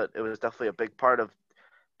up, but it was definitely a big part of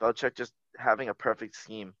Belichick just having a perfect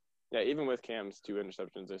scheme. Yeah, even with Cam's 2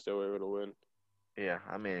 interceptions, they still were able to win. Yeah,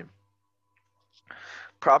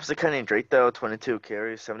 props to Kenyon Drake, though. 22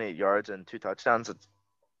 carries, 78 yards, and 2 touchdowns. It's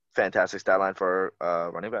fantastic stat line for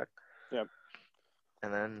running back. Yep.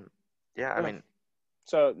 And then,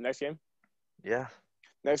 So, next game? Yeah.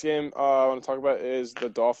 Next game I want to talk about is the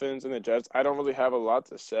Dolphins and the Jets. I don't really have a lot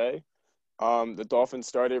to say. The Dolphins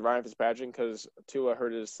started Ryan Fitzpatrick because Tua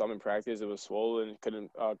hurt his thumb in practice. It was swollen,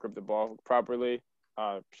 couldn't grip the ball properly.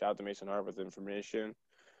 Shout out to Mason Hart with the information.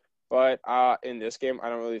 But in this game, I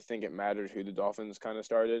don't really think it mattered who the Dolphins kind of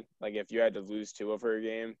started. If you had to lose Tua for a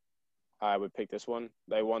game, I would pick this one.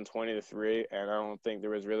 They won 20-3, and I don't think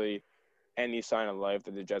there was really any sign of life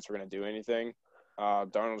that the Jets were going to do anything.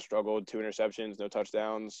 Darnold struggled, 2 interceptions, no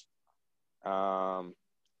touchdowns. That's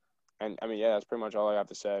pretty much all I have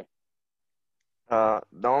to say. The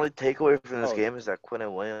only takeaway from this game is that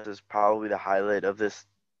Quinnen Williams is probably the highlight of this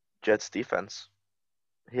Jets defense.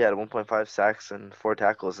 He had 1.5 sacks and 4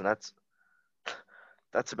 tackles, and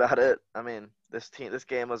that's about it. This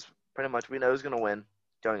game was pretty much, we know who's gonna win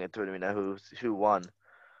going into it. We know who won.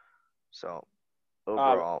 So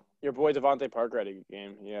overall, your boy Devontae Parker had a good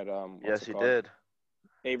game. He had yes, he did.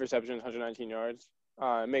 8 receptions, 119 yards.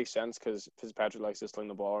 It makes sense because Fitzpatrick likes to sling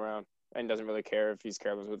the ball around and doesn't really care if he's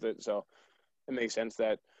careless with it. So it makes sense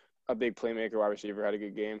that a big playmaker wide receiver had a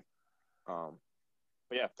good game. But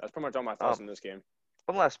yeah, that's pretty much all my thoughts in this game.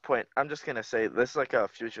 One last point. I'm just going to say this is like a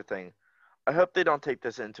future thing. I hope they don't take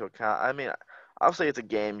this into account. Obviously it's a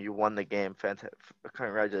game. You won the game.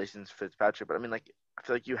 Congratulations, Fitzpatrick. But I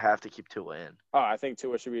feel like you have to keep Tua in. I think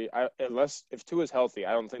Tua should be – if Tua's healthy,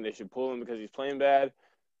 I don't think they should pull him because he's playing bad.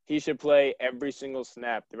 He should play every single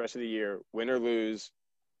snap the rest of the year, win or lose,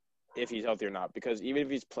 if he's healthy or not. Because even if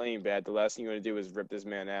he's playing bad, the last thing you want to do is rip this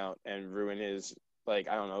man out and ruin his,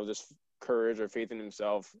 just courage or faith in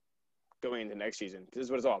himself going into next season. This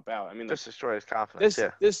is what it's all about. Just destroy his confidence.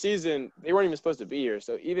 This season, they weren't even supposed to be here.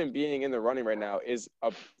 So even being in the running right now is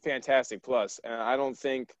a fantastic plus. And I don't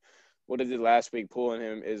think what they did last week pulling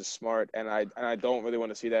him is smart. And I don't really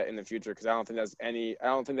want to see that in the future because I don't think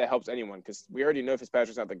that helps anyone because we already know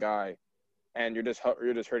Fitzpatrick's not the guy, and you're just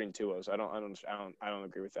hurting Tua. So I don't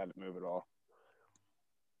agree with that move at all.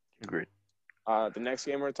 Agreed. The next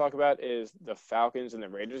game we're going to talk about is the Falcons and the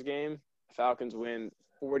Raiders game. The Falcons win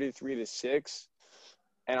 43-6.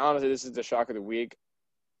 And honestly, this is the shock of the week.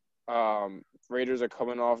 Raiders are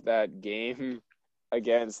coming off that game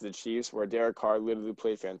against the Chiefs where Derek Carr literally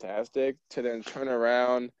played fantastic to then turn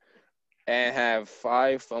around and have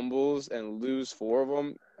 5 fumbles and lose 4 of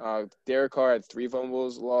them. Derek Carr had 3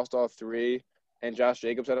 fumbles, lost all 3. And Josh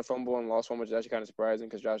Jacobs had a fumble and lost one, which is actually kind of surprising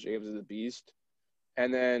because Josh Jacobs is a beast.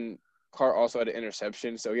 And then Carr also had an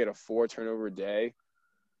interception, so he had a 4 turnover day.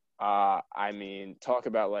 Talk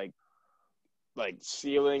about like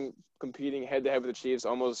ceiling, competing head to head with the Chiefs,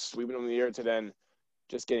 almost sweeping them in the air to then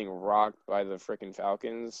just getting rocked by the freaking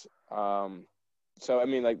Falcons. So I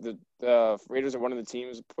mean, like the Raiders are one of the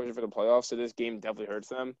teams pushing for the playoffs, so this game definitely hurts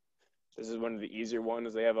them. This is one of the easier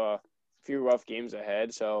ones. They have a few rough games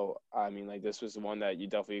ahead, so I mean, like this was the one that you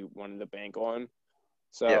definitely wanted to bank on.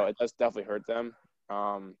 So Yeah. it does definitely hurt them.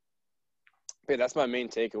 But that's my main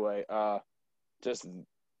takeaway. Just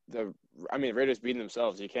I mean, Raiders beating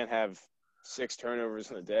themselves. You can't have 6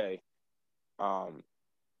 turnovers in a day, and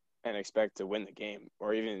expect to win the game,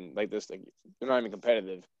 or even like this. Like they're not even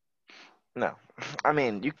competitive. No. I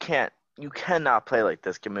mean, you cannot play like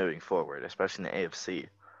this moving forward, especially in the AFC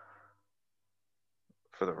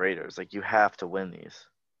for the Raiders. Like you have to win these.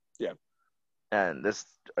 Yeah. And this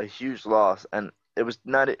a huge loss, and it was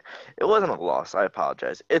not it wasn't a loss. I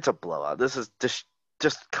apologize. It's a blowout. This is just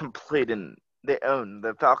complete, and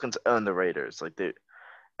the Falcons own the Raiders. Like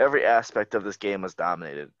every aspect of this game was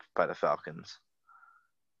dominated by the Falcons.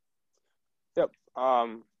 Yep.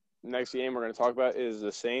 Next game we're going to talk about is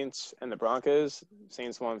the Saints and the Broncos.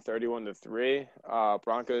 Saints won 31-3.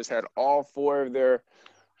 Broncos had all 4 of their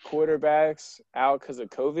quarterbacks out because of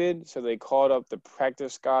COVID, so they called up the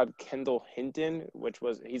practice squad Kendall Hinton,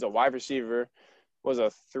 he's a wide receiver, was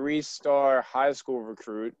a 3-star high school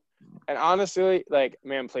recruit, and honestly, like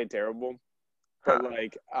man played terrible, but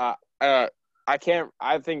like I can't.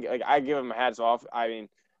 I think like I give him hats off. I mean,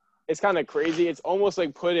 it's kind of crazy. It's almost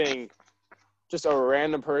like putting just a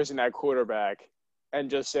random person at quarterback and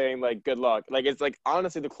just saying like good luck. Like it's like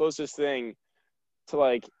honestly the closest thing to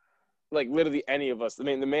like literally any of us. I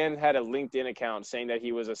mean, the man had a LinkedIn account saying that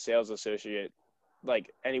he was a sales associate,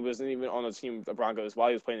 like, and he wasn't even on the team with the Broncos while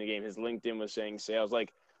he was playing the game. His LinkedIn was saying sales.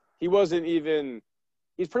 Like, he wasn't even.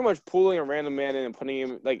 He's pretty much pulling a random man in and putting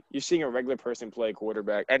him like you're seeing a regular person play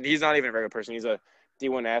quarterback, and he's not even a regular person. He's a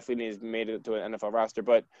D1 athlete and he's made it to an NFL roster.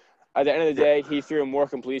 But at the end of the Yeah. day, he threw more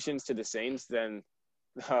completions to the Saints than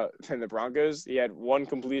the Broncos. He had 1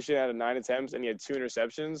 completion out of 9 attempts, and he had 2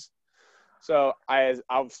 interceptions. So I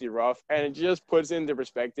obviously rough, and it just puts into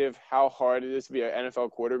perspective how hard it is to be an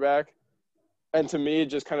NFL quarterback. And to me, it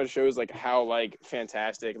just kind of shows like how like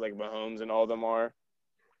fantastic like Mahomes and all of them are.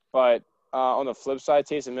 But on the flip side,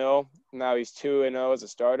 Taysom Hill now he's 2-0 as a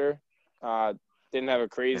starter. Didn't have a Yeah.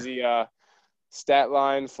 crazy stat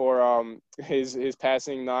line for his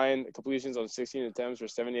passing 9 completions on 16 attempts for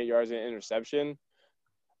 78 yards and an interception.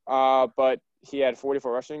 But he had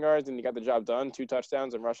 44 rushing yards and he got the job done. 2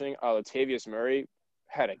 touchdowns and rushing. Latavius Murray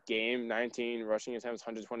had a game, 19 rushing attempts,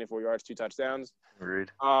 124 yards, 2 touchdowns.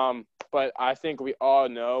 Agreed. But I think we all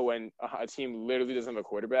know when a team literally doesn't have a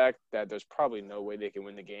quarterback that there's probably no way they can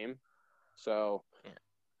win the game. So, Yeah.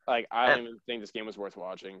 like, I And don't even think this game was worth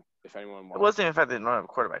watching if anyone it watched. wasn't even the fact they don't have a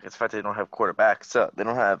quarterback. It's the fact they don't have quarterbacks. So they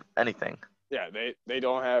don't have anything. Yeah, they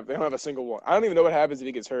don't have a single one. I don't even know what happens if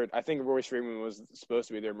he gets hurt. I think Royce Freeman was supposed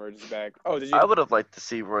to be their emergency back. Oh, did you? I would have liked to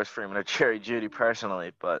see Royce Freeman or Jerry Judy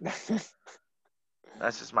personally, but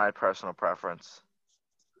that's just my personal preference.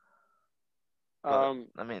 But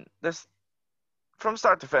I mean, this from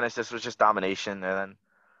start to finish, this was just domination, and then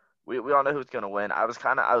we all know who's gonna win. I was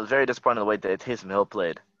very disappointed in the way that Taysom Hill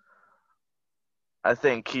played. I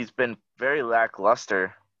think he's been very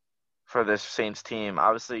lackluster for this Saints team.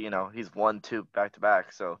 Obviously, he's won 2 back to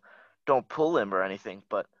back, so don't pull him or anything.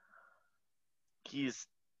 But he's,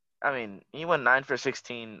 I mean, he went 9 for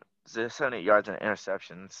 16, 78 yards and an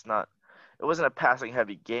interception. It wasn't a passing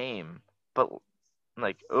heavy game, but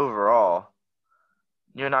like overall,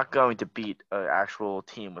 you're not going to beat an actual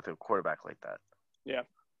team with a quarterback like that. Yeah.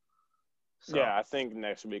 So, Yeah, I think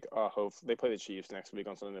next week, hope they play the Chiefs next week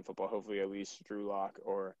on Sunday Night Football. Hopefully, at least Drew Lock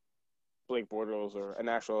or Blake Bortles or an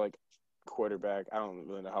actual like quarterback. I don't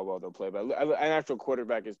really know how well they'll play, but an actual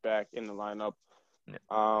quarterback is back in the lineup.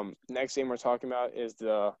 yeah. Next game we're talking about is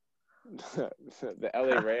the the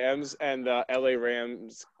LA Rams and the LA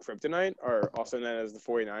Rams kryptonite, or also known as the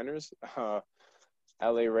 49ers. The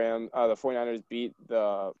 49ers beat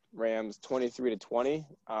the Rams 23-20.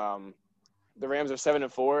 The Rams are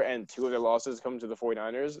 7-4, and 2 of their losses come to the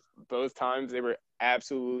 49ers. Both times they were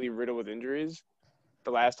absolutely riddled with injuries.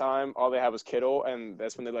 The last time, all they had was Kittle, and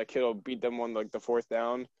that's when they let Kittle beat them on like the 4th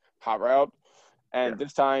down hot route. And Yeah.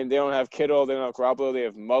 this time, they don't have Kittle, they don't have Garoppolo, they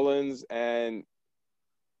have Mullins and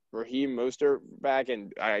Raheem Mostert back,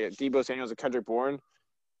 and Deebo Samuel's and Kendrick Bourne.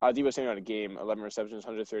 Deebo Samuel had a game, 11 receptions,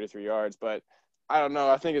 133 yards. But I don't know.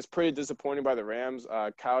 I think it's pretty disappointing by the Rams.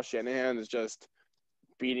 Kyle Shanahan is just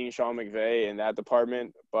beating Sean McVay in that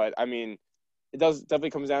department. But, I mean, it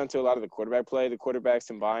definitely comes down to a lot of the quarterback play. The quarterbacks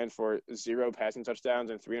combined for 0 passing touchdowns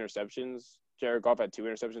and 3 interceptions. Jared Goff had 2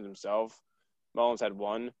 interceptions himself. Mullins had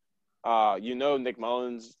 1. Nick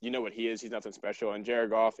Mullins, you know what he is. He's nothing special. And Jared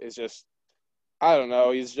Goff is just I don't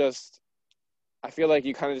know. He's just – I feel like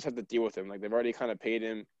you kind of just have to deal with him. Like, they've already kind of paid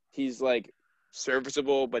him. He's, like,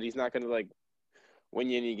 serviceable, but he's not going to, like, win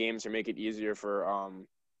you any games or make it easier for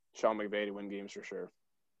Sean McVay to win games for sure.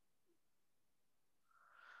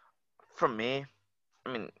 For me,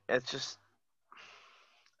 I mean, it's just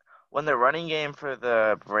when the running game for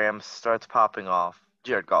the Rams starts popping off,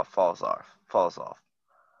 Jared Goff falls off.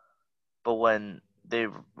 But when they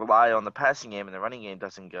rely on the passing game and the running game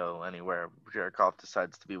doesn't go anywhere, Jared Goff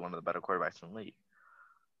decides to be one of the better quarterbacks in the league.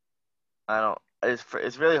 I don't.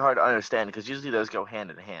 It's really hard to understand because usually those go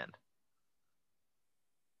hand in hand,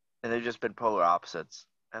 and they've just been polar opposites.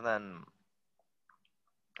 And then,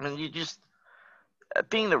 I mean, you just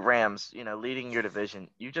being the Rams, leading your division,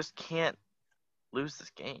 you just can't lose this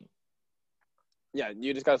game. Yeah,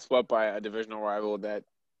 you just got swept by a divisional rival that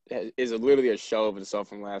is literally a shell of itself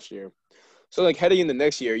from last year. So, like, heading into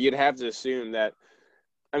next year, you'd have to assume that –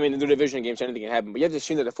 I mean, in the division games, anything can happen, but you have to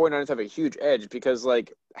assume that the 49ers have a huge edge because,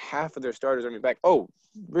 like, half of their starters are back. Oh,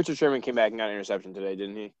 Richard Sherman came back and got an interception today,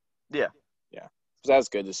 didn't he? Yeah. Yeah. So that's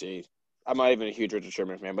good to see. I'm not even a huge Richard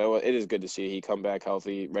Sherman fan, but it is good to see he come back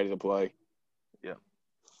healthy, ready to play. Yeah.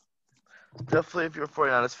 Definitely, if you're a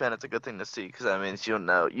 49ers fan, it's a good thing to see because that means you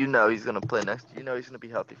know he's going to play next. You know he's going to be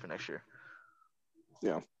healthy for next year.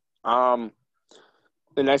 Yeah.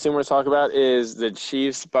 The next thing we're going to talk about is the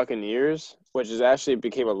Chiefs-Buccaneers, which is actually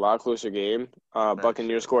became a lot closer game.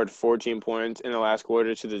 Buccaneers scored 14 points in the last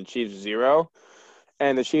quarter to the Chiefs 0.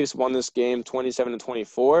 And the Chiefs won this game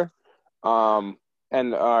 27-24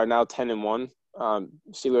 and are now 10-1.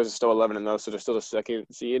 Steelers are still 11-0, so they're still the second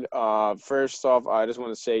seed. First off, I just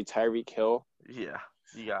want to say Tyreek Hill. Yeah.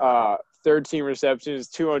 Yeah. 13 receptions,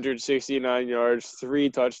 269 yards, 3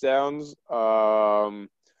 touchdowns.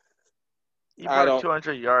 He broke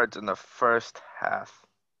 200 yards in the first half.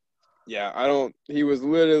 Yeah, he was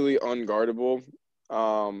literally unguardable.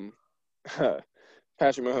 Patrick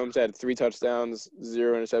Mahomes had 3 touchdowns,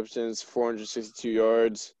 0 interceptions, 462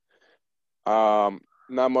 yards.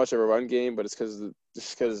 Not much of a run game, but it's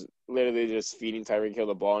because literally just feeding Tyreek Hill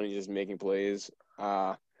the ball and he's just making plays.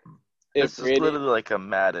 This is literally like a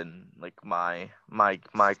Madden, like my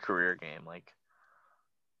career game. Like,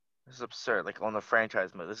 this is absurd. Like on the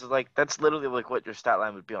franchise mode, that's literally like what your stat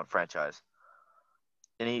line would be on franchise.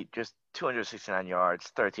 And he just 269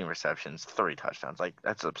 yards, 13 receptions, 3 touchdowns. Like,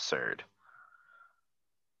 that's absurd.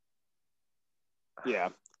 Yeah.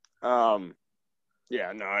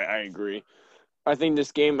 Yeah, no, I agree. I think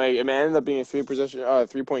this game it ended up being a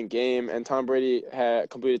 3-point game, and Tom Brady had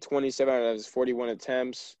completed 27 out of his 41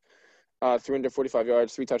 attempts, 345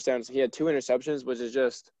 yards, 3 touchdowns. He had 2 interceptions, which is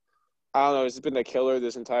just, I don't know, it's been a killer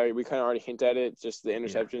this entire – we kind of already hinted at it, just the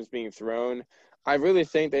interceptions being thrown. I really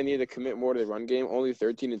think they need to commit more to the run game. Only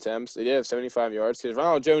 13 attempts. They did have 75 yards because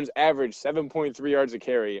Ronald Jones averaged 7.3 yards a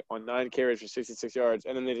carry on 9 carries for 66 yards,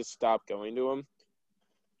 and then they just stopped going to him.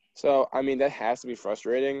 So, I mean, that has to be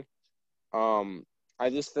frustrating. I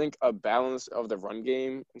just think a balance of the run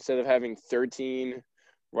game instead of having 13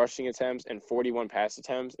 rushing attempts and 41 pass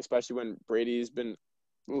attempts, especially when Brady's been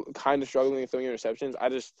kind of struggling with throwing interceptions. I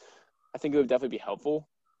think it would definitely be helpful.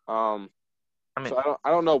 So I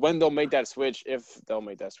don't know when they'll make that switch, if they'll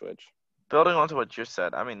make that switch. Building on to what you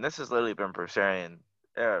said, I mean, this has literally been Brazilian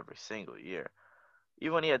every single year.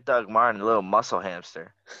 Even when he had Doug Martin, a little muscle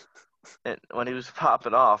hamster, and when he was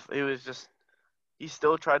popping off, he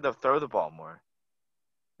still tried to throw the ball more.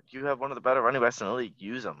 You have one of the better running backs in the league,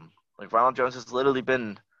 use him. Like, Ronald Jones has literally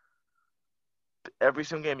been every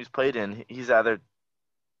single game he's played in, he's either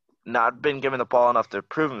not been given the ball enough to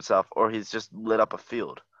prove himself or he's just lit up a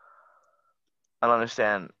field. I don't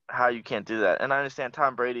understand how you can't do that. And I understand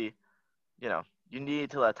Tom Brady, you need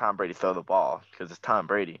to let Tom Brady throw the ball because it's Tom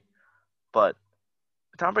Brady. But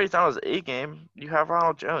Tom Brady's not on his A game. You have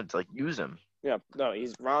Ronald Jones. Like, use him. Yeah, no,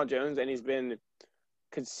 he's Ronald Jones, and he's been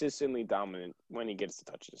consistently dominant when he gets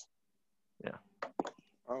the touches. Yeah.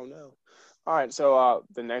 Oh, no. All right, so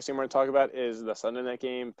the next thing we're going to talk about is the Sunday night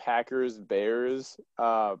game, Packers-Bears.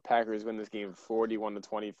 Packers win this game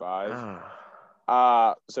 41-25.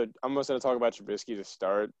 So I'm just going to talk about Trubisky to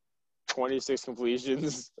start. 26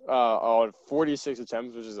 completions on 46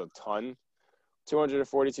 attempts, which is a ton.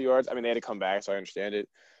 242 yards. I mean, they had to come back, so I understand it.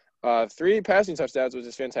 3 passing touchdowns, which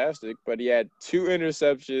is fantastic, but he had 2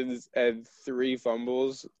 interceptions and 3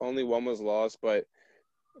 fumbles. Only 1 was lost, but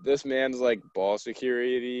this man's, like, ball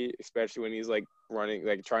security, especially when he's, like, running,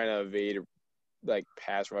 like, trying to evade, like,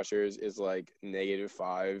 pass rushers, is, like,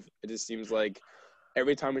 -5. It just seems like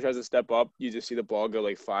every time he tries to step up, you just see the ball go,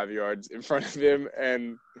 like, 5 yards in front of him,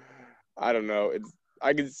 and I don't know.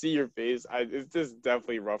 I can see your face. It's just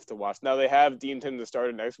definitely rough to watch. Now they have deemed him the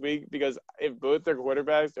starter next week because if both their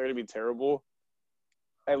quarterbacks are going to be terrible,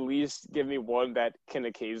 at least give me one that can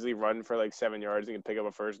occasionally run for like 7 yards and can pick up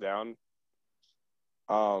a first down.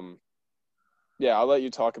 Yeah, I'll let you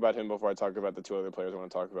talk about him before I talk about the two other players I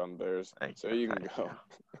want to talk about in the Bears. So you can go.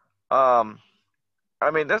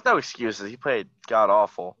 I mean, there's no excuses. He played god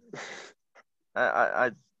awful.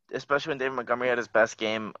 I especially when David Montgomery had his best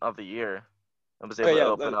game of the year and was able to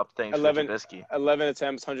open up things for Trubisky. 11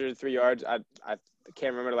 attempts, 103 yards. I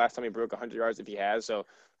can't remember the last time he broke 100 yards if he has. So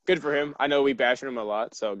good for him. I know we bash him a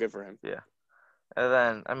lot, so good for him. Yeah. And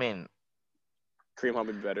then, I mean, Kareem Hunt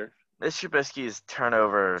would be better. Mitch Trubisky's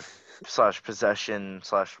turnover / possession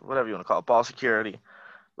 / whatever you want to call it, ball security,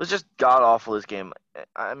 was just god awful this game.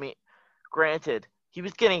 I mean, granted, he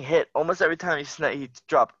was getting hit almost every time he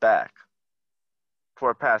dropped back for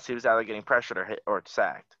a pass. He was either getting pressured or hit or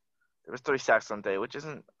sacked. There was 3 sacks on the day, which isn't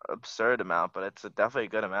an absurd amount, but it's definitely a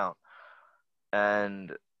good amount.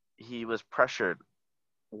 And he was pressured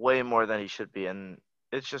way more than he should be, and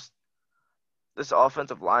it's just this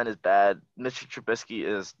offensive line is bad. Mitchell Trubisky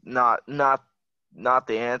is not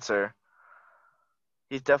the answer.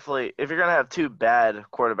 He's definitely, if you're gonna have 2 bad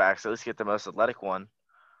quarterbacks, at least get the most athletic one.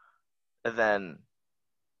 And then,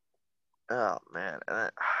 oh man,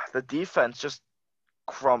 the defense just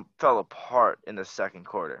fell apart in the second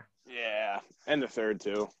quarter. Yeah, and the third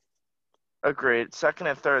too. Agreed. Second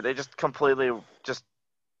and third, they just completely just.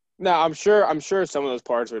 No, I'm sure some of those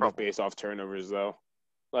parts were just based off turnovers though.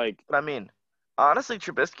 But I mean, honestly,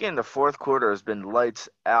 Trubisky in the fourth quarter has been lights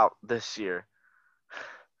out this year.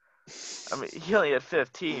 I mean, he only had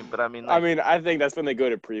 15, but I mean. I think that's when they go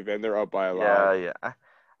to prevent. They're up by a lot. Yeah.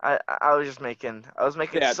 I was making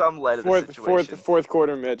some light of the situation. Fourth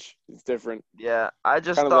quarter, Mitch. It's different. Yeah, I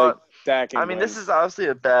just thought. Dak I mean, this is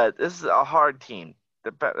obviously this is a hard team.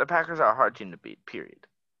 The Packers are a hard team to beat. Period.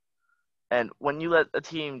 And when you let a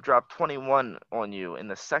team drop 21 on you in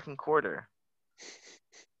the second quarter,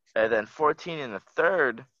 and then 14 in the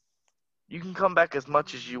third, you can come back as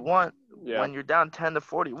much as you want. Yeah. When you're down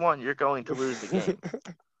 10-41, you're going to lose the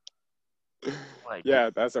game.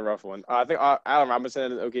 Yeah, that's a rough one. I think Allen Robinson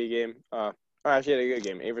had an okay game. Actually had a good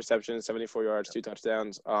game. 8 receptions, 74 yards, 2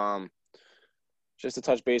 touchdowns. Just to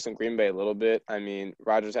touch base on Green Bay a little bit. I mean,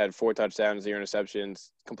 Rodgers had 4 touchdowns, 0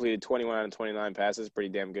 interceptions, completed 21 out of 29 passes, pretty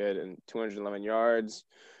damn good, and 211 yards.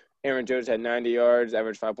 Aaron Jones had 90 yards,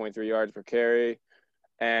 averaged 5.3 yards per carry.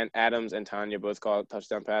 And Adams and Tanya both caught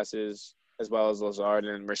touchdown passes, as well as Lazard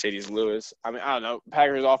and Mercedes Lewis. I mean, I don't know.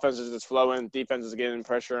 Packers' offense is just flowing. Defense is getting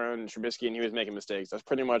pressure on Trubisky, and he was making mistakes. That's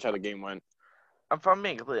pretty much how the game went. If I'm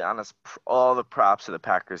being completely honest, all the props to the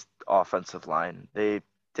Packers' offensive line. They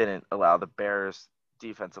didn't allow the Bears'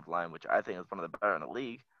 defensive line, which I think is one of the better in the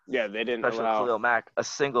league. Yeah, they didn't especially allow Khalil Mack.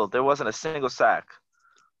 There wasn't a single sack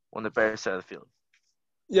on the Bears side of the field.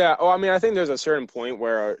 Yeah, well, I mean, I think there's a certain point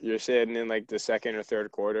where you're sitting in like the second or third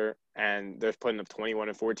quarter, and they're putting up 21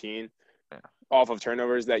 and 14 off of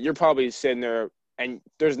turnovers that you're probably sitting there, and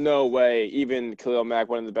there's no way even Khalil Mack,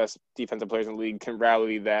 one of the best defensive players in the league, can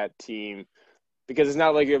rally that team. Because it's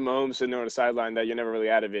not like you have Mahomes sitting on the sideline that you're never really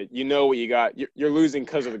out of it. You know what you got. You're losing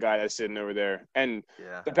because of the guy that's sitting over there. And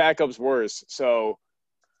the backup's worse. So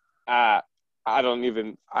I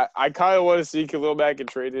kind of want to see Khalil Mack get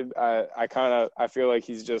traded. I feel like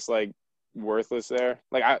he's just like worthless there.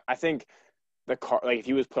 Like I think if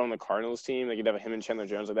he was put on the Cardinals team, like you'd have him and Chandler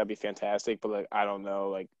Jones, like that'd be fantastic. But like I don't know,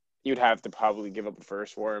 like you'd have to probably give up a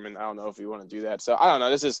first for him, and I don't know if you want to do that. So I don't know.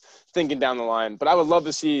 This is thinking down the line. But I would love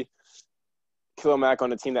to see Khalil Mack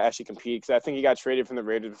on a team that actually competes. I think he got traded from the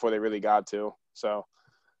Raiders before they really got to. So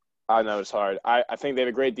I know it's hard. I think they have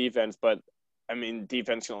a great defense, but I mean,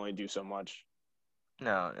 defense can only do so much.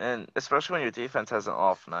 No, and especially when your defense has an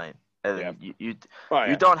off night. And you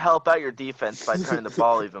you don't help out your defense by turning the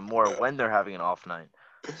ball even more when they're having an off night.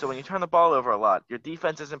 So when you turn the ball over a lot, your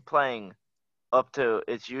defense isn't playing up to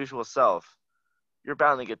its usual self. You're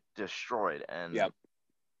bound to get destroyed. And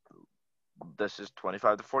this is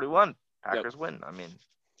 25-41. Packers win. I mean,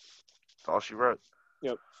 that's all she wrote.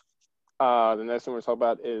 Yep. The next one we're talking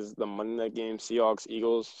about is the Monday night game,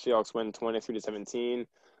 Seahawks-Eagles. Seahawks win 23-17.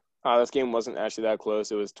 This game wasn't actually that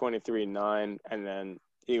close. It was 23-9, and then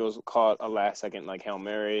Eagles caught a last-second Hail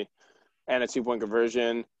Mary and a 2-point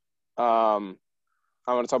conversion. I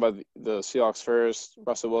want to talk about the Seahawks first.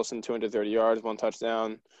 Russell Wilson, 230 yards, 1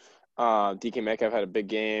 touchdown. DK Metcalf had a big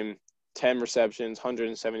game. 10 receptions,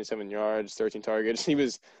 177 yards, 13 targets. He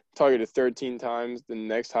was targeted 13 times. The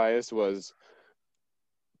next highest was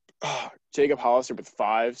Jacob Hollister with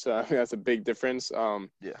 5, so I think that's a big difference.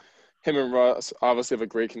 Him and Russ obviously have a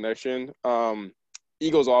great connection.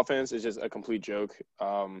 Eagles offense is just a complete joke.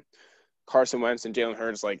 Carson Wentz and Jalen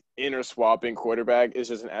Hurts like inter swapping quarterback is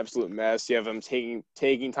just an absolute mess. You have them taking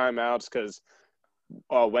timeouts because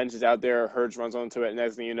Wentz is out there, Hurts runs onto it, and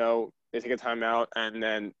next thing you know, they take a timeout, and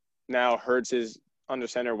then now Hurts is under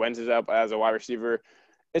center, Wentz is up as a wide receiver.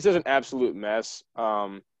 It's just an absolute mess.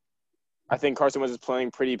 I think Carson Wentz is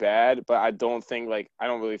playing pretty bad, but I don't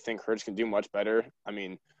really think Hurts can do much better. I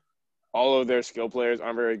mean, all of their skill players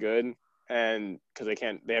aren't very good, and because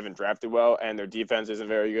they haven't drafted well, and their defense isn't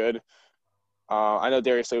very good. I know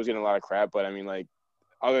Darius Slay was getting a lot of crap, but I mean, like,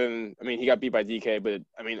 he got beat by DK, but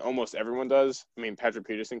I mean, almost everyone does. I mean, Patrick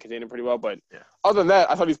Peterson contained him pretty well, but other than that,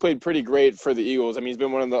 I thought he's played pretty great for the Eagles. I mean, he's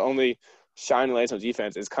been one of the only shining lights on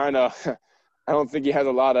defense. It's kind of, I don't think he has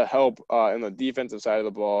a lot of help in the defensive side of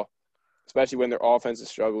the ball, especially when their offense is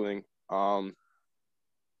struggling. So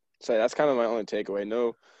that's kind of my only takeaway.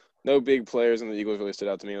 No big players in the Eagles really stood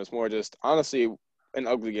out to me. It was more just, honestly, an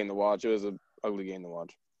ugly game to watch. It was an ugly game to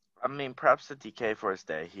watch. I mean, perhaps the DK for his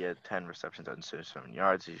day. He had 10 receptions, 167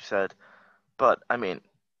 yards, as you said. But, I mean,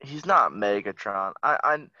 he's not Megatron.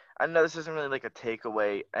 I know this isn't really like a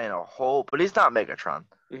takeaway in a whole, but he's not Megatron.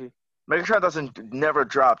 Mm-hmm. Megatron never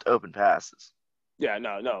dropped open passes. Yeah,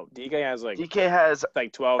 no. DK has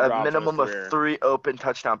 12 drops a minimum of 3 open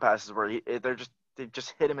touchdown passes where they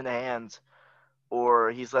just hit him in the hands,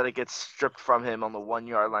 or he's let it get stripped from him on the 1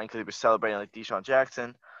 yard line because he was celebrating like Deshaun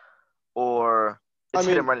Jackson, or hit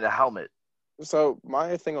him right in the helmet. So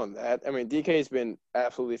my thing on that, I mean, DK's been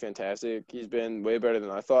absolutely fantastic. He's been way better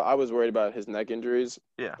than I thought. I was worried about his neck injuries.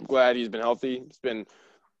 Yeah, I'm glad he's been healthy. He's been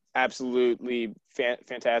absolutely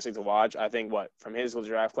fantastic to watch. I think from his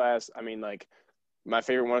draft class, I mean, like, my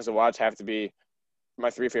favorite ones to watch have to be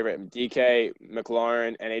my 3 favorite: DK,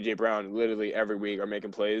 McLaurin, and AJ Brown. Literally every week are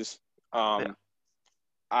making plays. You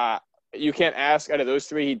can't ask out of those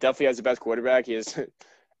 3. He definitely has the best quarterback. He has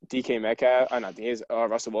DK Metcalf. He has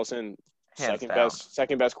Russell Wilson,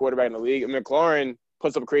 second best quarterback in the league. And McLaurin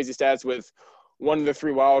puts up crazy stats with one of the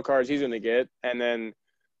 3 wild cards he's going to get, and then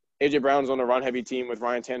AJ Brown's on a run-heavy team with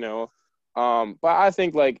Ryan Tannehill. But I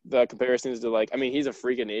think, like, the comparisons to, like, I mean, he's a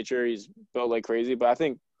freak of nature. He's built like crazy, but I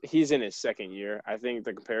think he's in his second year. I think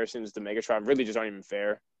the comparisons to Megatron really just aren't even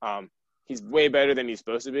fair. He's way better than he's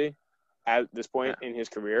supposed to be at this point in his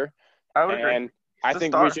career. I would agree. And I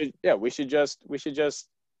think we should just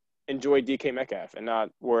enjoy DK Metcalf and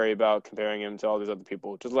not worry about comparing him to all these other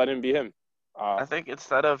people. Just let him be him. I think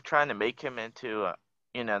instead of trying to make him into,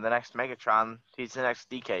 the next Megatron, he's the next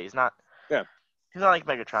DK. He's not. Yeah. He's not like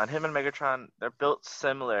Megatron. Him and Megatron, they're built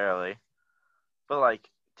similarly, but like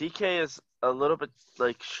DK is a little bit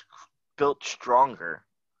like built stronger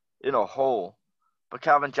in a whole. But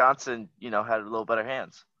Calvin Johnson, had a little better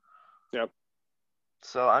hands. Yep.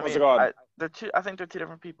 So I mean, I think they're 2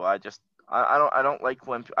 different people. I don't like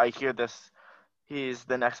when I hear this. He's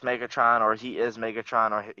the next Megatron, or he is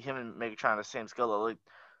Megatron, or him and Megatron are the same skill level. Like,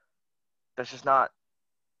 that's not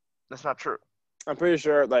true. I'm pretty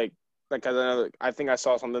sure, I think I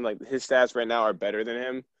saw something like his stats right now are better than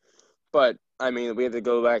him. But, I mean, we have to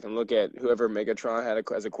go back and look at whoever Megatron had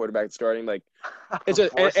as a quarterback starting. Like, it's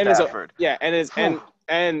just and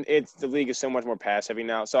it's the league is so much more pass heavy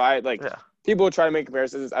now. So people try to make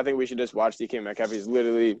comparisons. I think we should just watch DK Metcalf. He's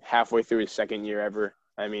literally halfway through his second year ever.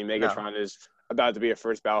 I mean, Megatron is about to be a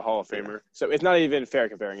first ballot Hall of Famer. So it's not even fair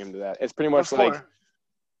comparing him to that. It's pretty much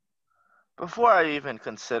before I even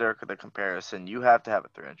consider the comparison, you have to have a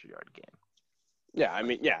 300-yard game. Yeah, I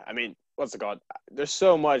mean, what's it called? There's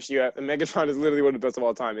so much. Megatron is literally one of the best of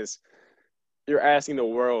all time. You're asking the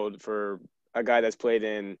world for a guy that's played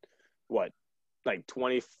in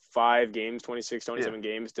 25 games, 26, 27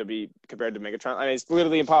 games to be compared to Megatron. I mean, it's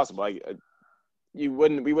literally impossible. We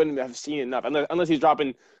wouldn't have seen enough unless he's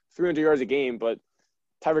dropping 300 yards a game. But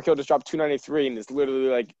Tyreek Hill just dropped 293, and it's literally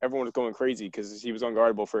like everyone was going crazy because he was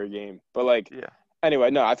unguardable for a game. But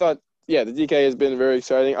anyway, no, I thought. Yeah, the DK has been very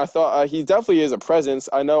exciting. I thought he definitely is a presence.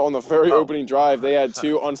 I know on the very opening drive, they had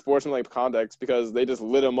 2 unsportsmanlike conducts because they just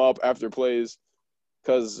lit him up after plays.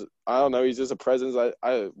 Because, I don't know, he's just a presence.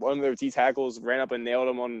 One of their D tackles ran up and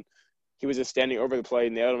nailed him he was just standing over the play,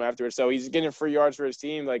 nailed him afterwards. So he's getting free yards for his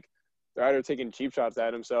team. Like, they're either taking cheap shots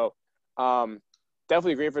at him. So,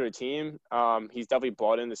 definitely great for their team. He's definitely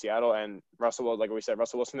bought into Seattle. And Russell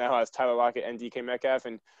Wilson now has Tyler Lockett and DK Metcalf.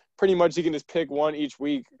 And pretty much you can just pick one each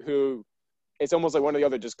week who it's almost like one or the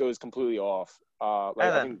other just goes completely off.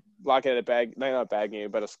 I think Lockett had not a bad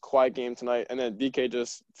game, but a quiet game tonight. And then DK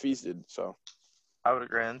just feasted. So I would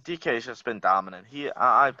agree. And DK's just been dominant.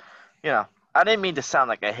 I didn't mean to sound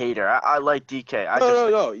like a hater. I like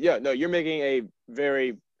DK. No. You're making a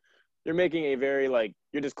very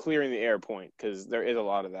you're just clearing the air point because there is a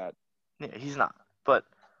lot of that. Yeah, he's not. But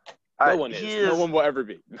No one he is. No is. one will ever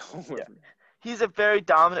be. No one will Yeah, ever be. he's a very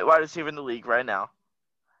dominant wide receiver in the league right now.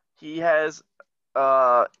 He has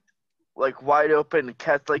uh like wide open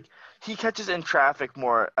catch. Like he catches in traffic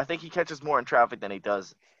more. I think he catches more in traffic than he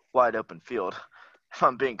does wide open field. If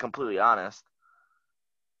I'm being completely honest.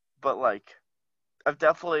 But like I've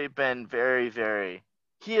definitely been very, very.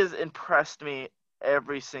 He has impressed me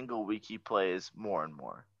every single week he plays more and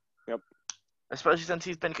more, Yep. especially since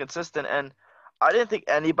he's been consistent. And I didn't think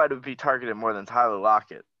anybody would be targeted more than Tyler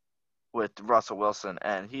Lockett with Russell Wilson,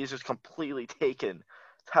 and he's just completely taken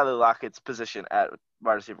Tyler Lockett's position at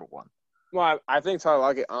wide receiver one. Well, I think Tyler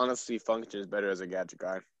Lockett honestly functions better as a gadget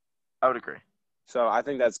guy. I would agree. So I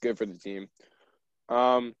think that's good for the team.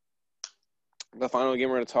 The final game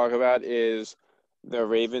we're going to talk about is the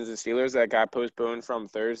Ravens and Steelers that got postponed from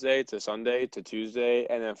Thursday to Sunday to Tuesday,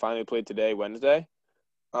 and then finally played today, Wednesday,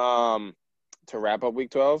 to wrap up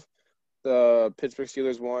Week 12. The Pittsburgh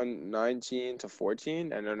Steelers won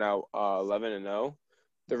 19-14, and they're now 11-0.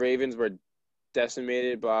 The Ravens were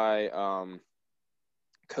decimated by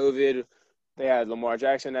COVID. They had Lamar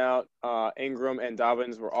Jackson out. Ingram and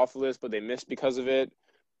Dobbins were off the list, but they missed because of it.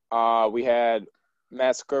 We had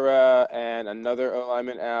Mascara and another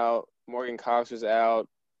O-lineman out. Morgan Cox was out.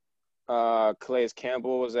 Calais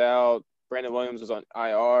Campbell was out. Brandon Williams was on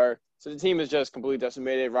IR. So the team is just completely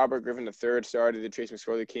decimated. Robert Griffin III started. Trace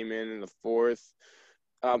McSorley came in the fourth.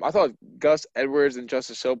 I thought Gus Edwards and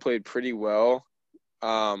Justice Hill played pretty well.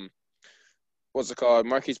 Marquise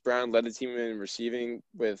Brown led the team in receiving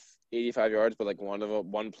with 85 yards, but like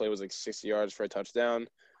one play was like 60 yards for a touchdown.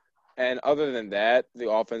 And other than that, the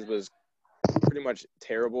offense was pretty much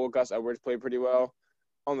terrible. Gus Edwards played pretty well.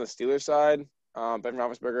 On the Steelers side, Ben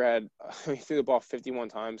Roethlisberger he threw the ball 51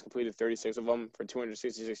 times, completed 36 of them for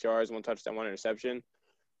 266 yards, one touchdown, one interception.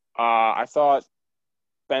 I thought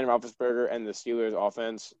Ben Roethlisberger and the Steelers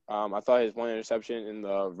offense, I thought his one interception in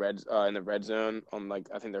the red zone on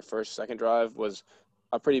I think their second drive was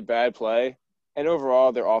a pretty bad play. And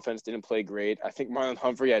overall, their offense didn't play great. I think Marlon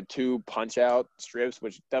Humphrey had 2 punch-out strips,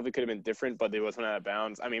 which definitely could have been different, but they wasn't out of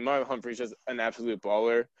bounds. I mean, Marlon Humphrey's just an absolute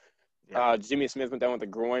baller. Yeah. Jimmy Smith went down with the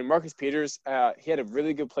groin. Marcus Peters, he had a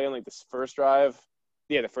really good play on this first drive.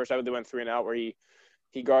 Yeah, the first drive they went 3 and out where he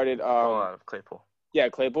guarded Out of Claypool. Yeah,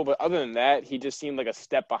 Claypool. But other than that, he just seemed like a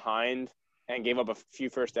step behind and gave up a few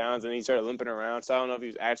first downs, and he started limping around. So I don't know if he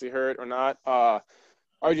was actually hurt or not.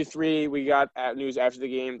 RG3, we got news after the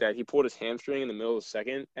game that he pulled his hamstring in the middle of the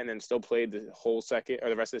second and then still played the whole second or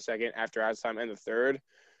the rest of the second after halftime and the third.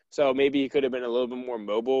 So maybe he could have been a little bit more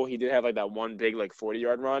mobile. He did have that one big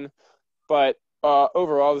 40-yard run. But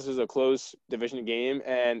overall, this is a close division game,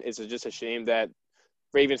 and it's just a shame that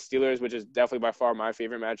Ravens-Steelers, which is definitely by far my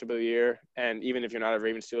favorite matchup of the year, and even if you're not a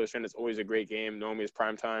Ravens-Steelers fan, it's always a great game. Normally it's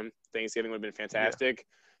primetime. Thanksgiving would have been fantastic.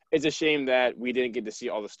 Yeah. It's a shame that we didn't get to see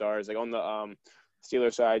all the stars. On the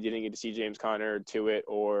Steelers side, you didn't get to see James Conner, Tuitt,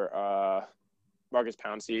 or Marcus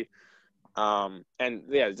Pouncey. And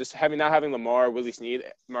yeah, just not having Lamar, Willie Snead,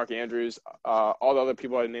 Mark Andrews, all the other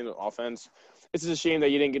people I named on offense. It's just a shame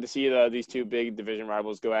that you didn't get to see these 2 big division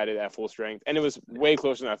rivals go at it at full strength. And it was way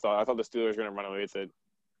closer than I thought. I thought the Steelers were going to run away with it.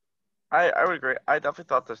 I would agree. I definitely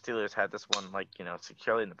thought the Steelers had this one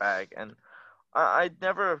securely in the bag, and I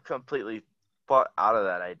never completely bought out of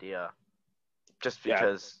that idea. Just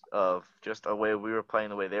because of just the way we were playing,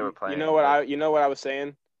 the way they were playing. You know what I was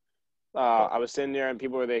saying? I was sitting there and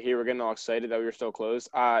people were there. Were getting all excited that we were so close.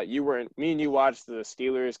 Me and you watched the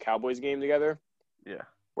Steelers Cowboys game together. Yeah.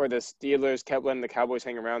 Where the Steelers kept letting the Cowboys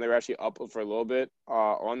hang around. They were actually up for a little bit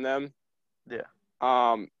on them. Yeah.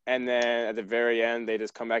 And then at the very end, they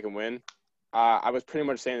just come back and win. I was pretty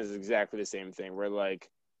much saying this is exactly the same thing. Where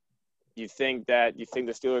you think the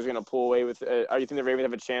Steelers are going to pull away with it, or you think the Ravens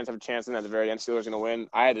have a chance, and at the very end, Steelers are going to win.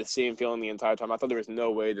 I had the same feeling the entire time. I thought there was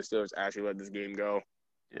no way the Steelers actually let this game go.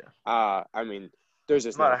 Yeah. I mean, there's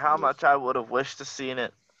just no matter how much I would have wished to seen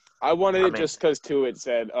it. I wanted it just because Tuitt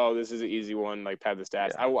said, "Oh, this is an easy one." Pad the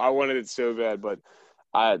stats. Yeah. I wanted it so bad, but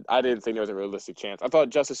I didn't think there was a realistic chance. I thought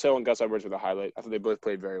Justice Hill and Gus Edwards were the highlight. I thought they both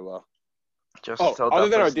played very well. Other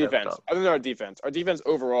than our defense, our defense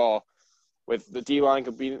overall, with the D-line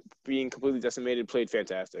being completely decimated, played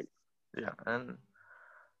fantastic. Yeah, and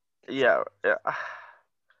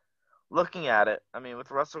looking at it, I mean,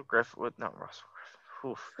 with Robert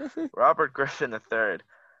Griffin III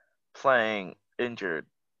playing injured,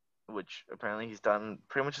 which apparently he's done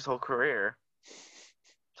pretty much his whole career.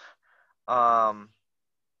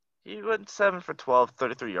 He went 7 for 12,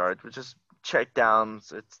 33 yards, which is check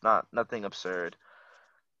downs. It's nothing absurd.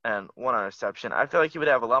 and 1 interception. I feel like he would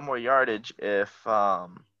have a lot more yardage if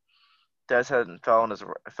Dez hadn't fell on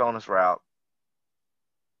his route.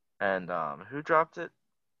 And who dropped it?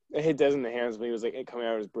 It hit Dez in the hands when he was like coming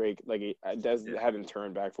out of his break. Like Dez hadn't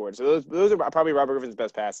turned back for it. So those are probably Robert Griffin's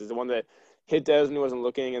best passes. The one that hit Dez when he wasn't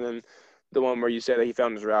looking, and then the one where you said that he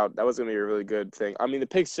found his route. That was going to be a really good thing. I mean, the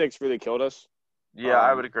pick six really killed us. Yeah,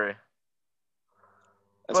 I would agree.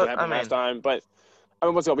 That's what But I happened last mean, time. But I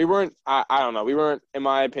mean, what's up? We weren't. I don't know. We weren't. In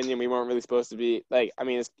my opinion, we weren't really supposed to be. Like, I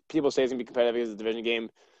mean, people say it's gonna be competitive because it's a division game.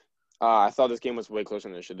 I thought this game was way closer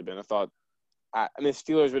than it should have been. I mean,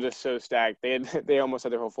 Steelers were just so stacked. They almost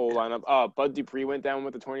had their whole full lineup. Bud Dupree went down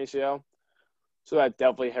with the torn ACL, so that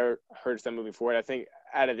definitely hurts them moving forward. I think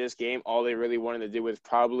out of this game, all they really wanted to do was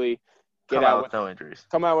probably come out with no injuries.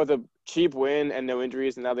 come out with a cheap win and no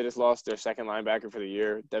injuries, and now they just lost their second linebacker for the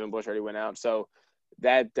year. Devin Bush already went out, so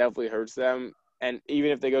that definitely hurts them. And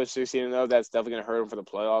even if they go 16-0, that's definitely going to hurt them for the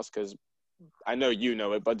playoffs because I know you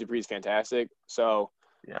know it. Bud Dupree's fantastic, so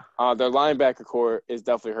Yeah. their linebacker core is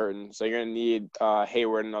definitely hurting. So you're going to need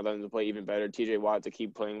Hayward and all them to play even better. T.J. Watt to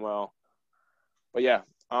keep playing well. But yeah,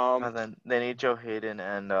 And then they need Joe Hayden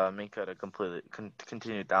and Minka to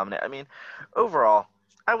continue to dominate. I mean, overall,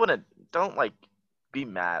 I wouldn't don't like be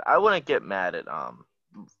mad. I wouldn't get mad at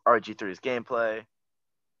RG3's gameplay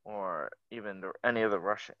or even any of the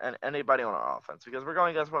Russian and anybody on our offense because we're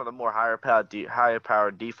going against one of the more higher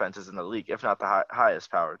powered defenses in the league, if not the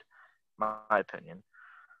highest powered, my opinion.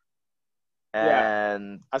 yeah.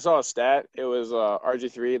 And I saw a stat. It was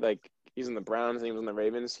RG3, like he's in the Browns and he was in the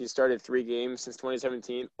Ravens. He started 3 games since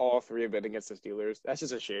 2017. All three have been against the Steelers. That's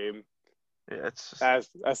just a shame. yeah, it's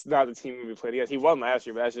just, That's not the team we played against. He won last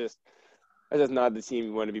year, but that's just not the team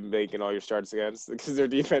you want to be making all your starts against because their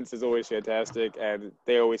defense is always fantastic and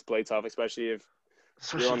they always play tough, especially if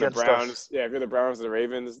you're especially on the against us. Browns. Yeah, if you're the Browns or the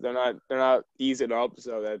Ravens, they're not easing up.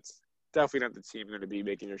 So that's definitely not the team you're going to be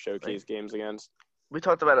making your Like showcase games against. we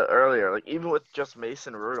talked about it earlier. Like even with just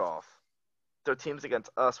Mason Rudolph, their teams against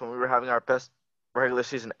us when we were having our best regular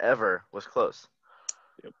season ever was close.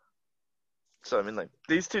 Yep. So I mean, like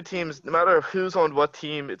these two teams, no matter who's on what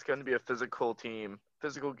team, it's going to be a physical team,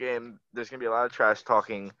 physical game. There's going to be a lot of trash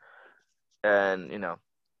talking, and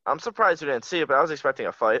I'm surprised we didn't see it, but I was expecting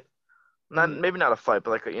a fight. Not Mm-hmm. maybe not a fight,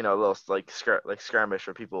 but like a little like skirmish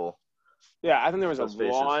where people Yeah, I think there was a those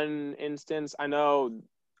faces. one instance. I know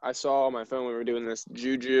I saw on my phone when we were doing this.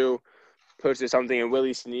 Juju posted something, and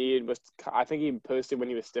Willie Snead was. I think he posted when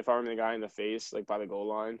he was stiff arming the guy in the face, like by the goal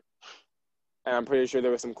line. And I'm pretty sure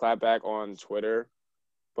there was some clapback on Twitter.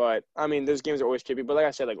 But I mean, those games are always chippy. But like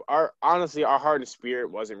I said, like our heart and spirit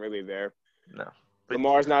wasn't really there. No, but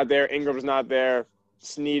Lamar's not there. Ingram's not there.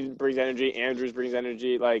 Snead brings energy. Andrews brings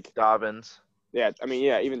energy. Like Dobbins, yeah, I mean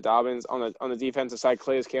yeah, even Dobbins on the defensive side.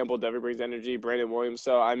 Calais Campbell definitely brings energy. Brandon Williams.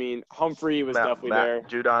 So I mean Humphrey was definitely Matt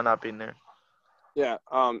there. Judon not being there. Yeah.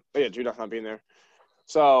 But yeah, Judon not being there.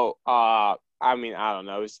 So I mean I don't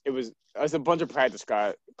know. It was a bunch of practice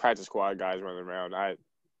squad guys running around. I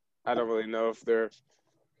don't really know if they're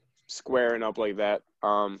squaring up like that.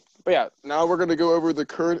 But yeah, now we're gonna go over the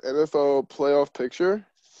current NFL playoff picture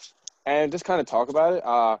and just kind of talk about it.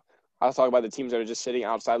 I'll talk about the teams that are just sitting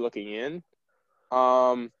outside looking in.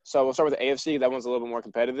 So we'll start with the AFC. That one's a little bit more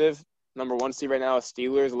competitive. Number 1 seed right now is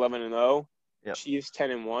Steelers 11-0, Yep. Chiefs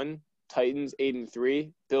 10-1, Titans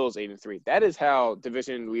 8-3, Bills 8-3. That is how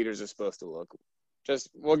division leaders are supposed to look.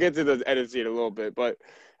 We'll get to the NFC in a little bit, but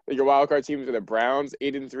your wild card teams are the Browns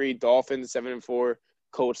 8-3, Dolphins 7-4,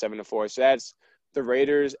 Colts 7-4. So that's the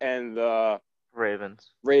Raiders and the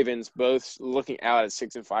Ravens both looking out at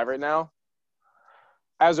 6-5 right now.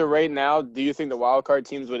 As of right now, do you think the wild card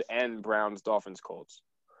teams would end Browns, Dolphins, Colts?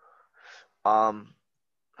 Um,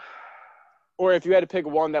 Or if you had to pick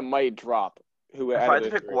one that might drop, who if out I of had to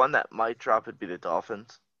those pick three? one that might drop, it'd be the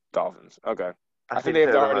Dolphins. Dolphins. Okay. I I think they think have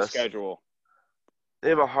the they're the hardest most. schedule They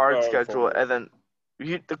have a hard going schedule, forward. and then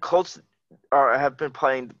the Colts have been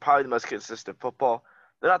playing probably the most consistent football.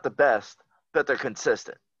 They're not the best, but they're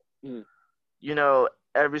consistent. Mm.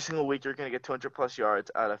 Every single week you're going to get 200 plus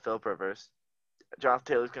yards out of Philip Rivers. Jonathan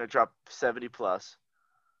Taylor's going to drop 70 plus,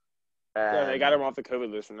 Yeah, they got and him off the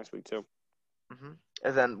COVID list for next week too. mhm.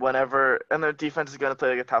 And then and their defense is going to play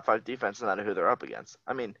like a top 5 defense, no matter who they're up against.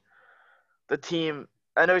 I mean, the team.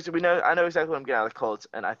 I know exactly what I'm getting out of the Colts,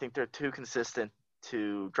 and I think they're too consistent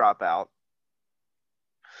to drop out.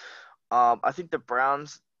 I think the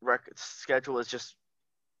Browns' schedule is just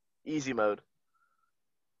easy mode.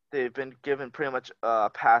 They've been given pretty much a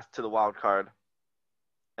path to the wild card,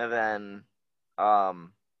 and then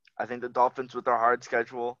I think the Dolphins with their hard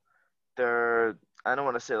schedule, they're I don't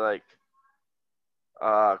want to say like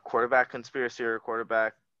quarterback conspiracy or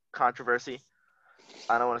quarterback. controversy.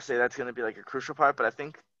 I don't want to say that's going to be like a crucial part, but I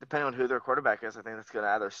think depending on who their quarterback is, I think that's going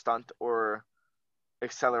to either stunt or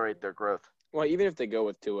accelerate their growth. Well, even if they go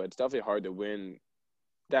with Tua, it's definitely hard to win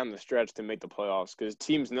down the stretch to make the playoffs because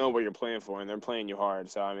teams know what you're playing for and they're playing you hard.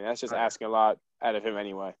 So I mean, that's just asking a lot out of him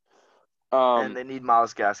anyway. And they need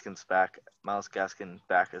Miles Gaskin back. Miles Gaskin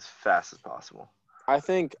back as fast as possible. I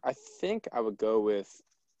think I would go with.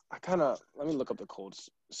 Let me look up the Colts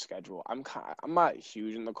schedule. I'm not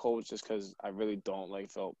huge in the Colts just because I really don't like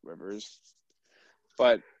Philip Rivers,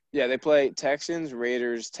 but yeah, they play Texans,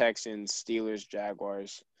 Raiders, Texans, Steelers,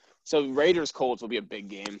 Jaguars. So Raiders Colts will be a big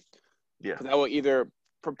game. Yeah, that will either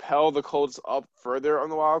propel the Colts up further on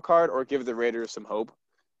the wild card or give the Raiders some hope.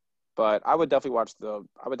 But I would definitely watch the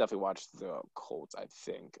Colts.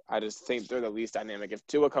 I just think they're the least dynamic. If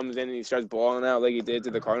Tua comes in and he starts balling out like he did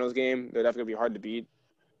to the Cardinals game, they're definitely gonna be hard to beat.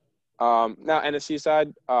 Now NFC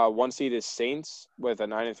side, 1 seed is Saints with a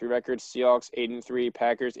 9-3 record, Seahawks 8-3,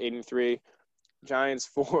 Packers 8-3, Giants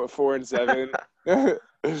 4-7,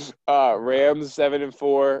 Rams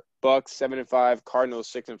 7-4, Bucks 7-5,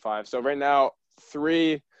 Cardinals 6-5. So right now,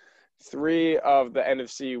 three of the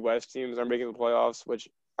NFC West teams are making the playoffs, which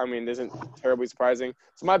I mean isn't terribly surprising.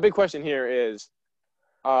 So my big question here is,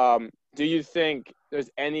 do you think there's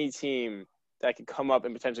any team that could come up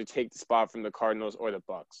and potentially take the spot from the Cardinals or the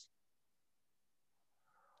Bucks?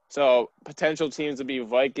 So potential teams would be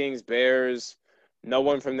Vikings, Bears, no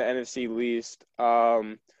one from the NFC least.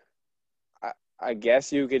 I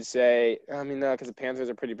guess you could say, I mean, no, because the Panthers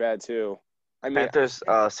are pretty bad too. I mean, Panthers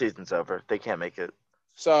season's over. They can't make it.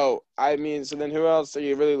 So then who else are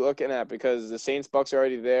you really looking at? Because the Saints, Bucks are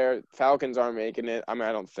already there. Falcons aren't making it. I mean,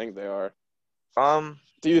 I don't think they are.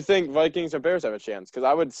 Do you think Vikings or Bears have a chance? Because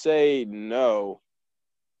I would say no.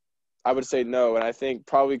 And I think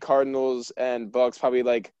probably Cardinals and Bucks probably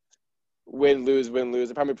like win, lose.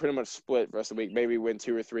 They probably pretty much split the rest of the week. Maybe win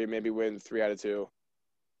 2 or 3. Maybe win 3 out of 2.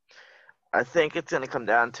 I think it's going to come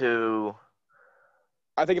down to.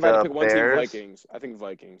 I think if I had to pick one team, Vikings. I think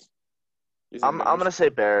Vikings. I'm going to say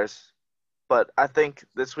Bears, but I think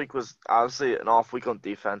this week was obviously an off week on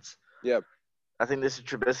defense. Yep. I think this is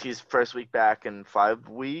Trubisky's first week back in 5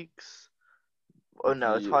 weeks. Oh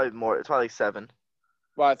no, it's probably more. It's probably like 7.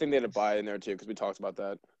 Well, I think they had a bye in there too because we talked about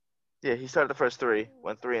that. Yeah, he started the first 3,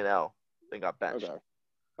 went 3-0, then got benched.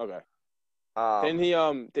 Okay.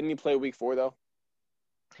 Didn't he play week 4 though?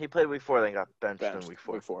 He played week 4, then got benched in week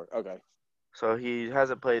 4. Week 4. Okay. So he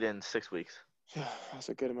hasn't played in 6 weeks. Yeah, that's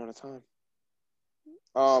a good amount of time.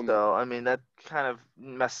 So I mean that kind of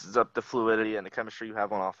messes up the fluidity and the chemistry you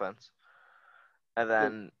have on offense. And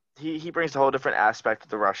then he brings a whole different aspect to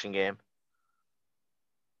the rushing game.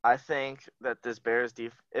 I think that this Bears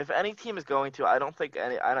if any team is going to, I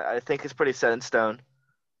think it's pretty set in stone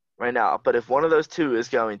right now. But if one of those two is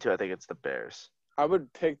going to, I think it's the Bears. I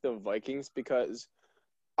would pick the Vikings because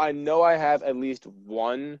I know I have at least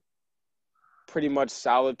one pretty much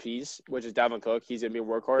solid piece, which is Dalvin Cook. He's going to be a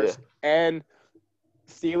workhorse. Yeah. And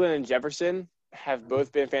Thielen and Jefferson have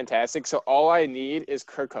both been fantastic. So all I need is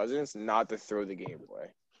Kirk Cousins not to throw the game away,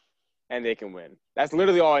 and they can win. That's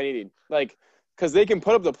literally all I need. Like, because they can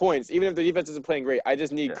put up the points, even if the defense isn't playing great. I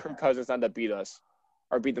just need Kirk Cousins not to beat us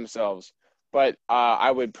or beat themselves. But I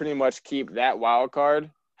would pretty much keep that wild card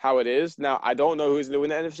how it is. Now, I don't know who's going to win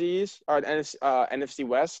the NFC East or NFC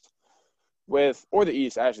West or the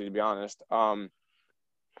East, actually, to be honest.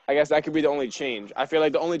 I guess that could be the only change. I feel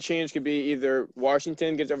like the only change could be either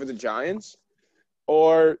Washington gets over the Giants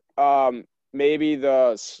or maybe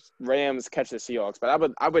the Rams catch the Seahawks. But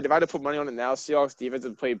I would if I had to put money on it now, Seahawks defense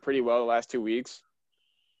has played pretty well the last 2 weeks.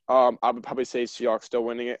 I would probably say Seahawks still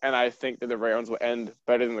winning it. And I think that the Rams will end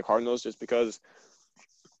better than the Cardinals just because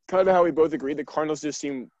kind of how we both agree, the Cardinals just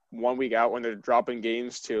seem 1 week out when they're dropping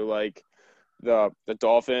games to like the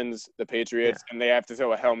Dolphins, the Patriots, and they have to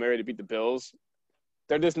throw a Hail Mary to beat the Bills.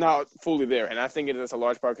 They're just not fully there. And I think it is a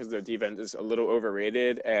large part because their defense is a little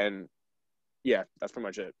overrated. And, yeah, that's pretty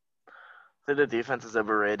much it. I think the defense is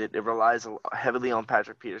overrated. It relies heavily on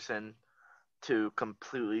Patrick Peterson to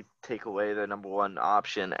completely take away their number one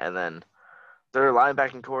option. And then their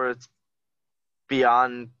linebacking core is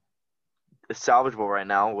beyond salvageable right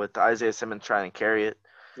now with Isaiah Simmons trying to carry it.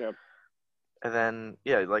 Yep. And then,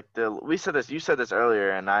 like you said this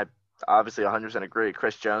earlier, and I obviously 100% agree.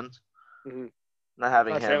 Chris Jones. Mm-hmm. Not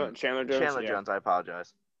having him. Chandler Jones. Jones, I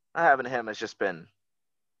apologize. Not having him has just been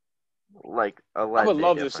like a I would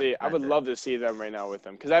love to see them right now with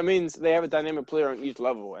them because that means they have a dynamic player on each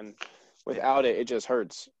level, and without it just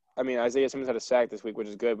hurts. I mean, Isaiah Simmons had a sack this week, which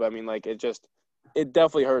is good, but I mean, like it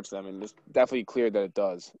definitely hurts them, and it's definitely clear that it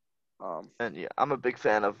does. And I'm a big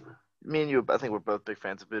fan of me and you, I think we're both big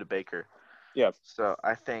fans of Buda Baker. Yeah, So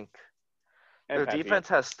I think and their Pat Pete. defense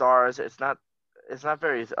has stars. It's not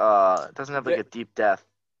very it doesn't have like They, a deep depth,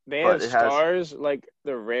 they but have it has. stars like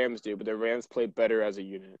the Rams do, but the Rams play better as a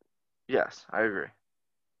unit, Yes, I agree.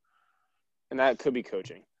 and that could be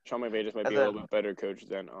coaching. Sean McVay just might And be a then little bit better coach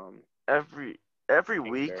than every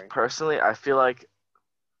week, Kingsbury. personally, I feel like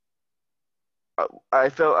I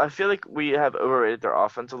feel like we have overrated their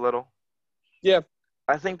offense a little. Yeah,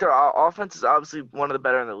 I think their offense is obviously one of the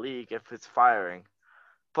better in the league if it's firing,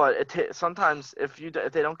 but sometimes if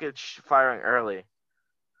they don't get firing early,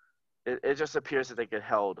 it just appears that they get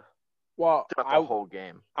held well, throughout the whole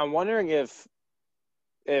game. I'm wondering if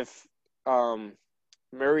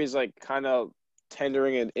Murray's like kind of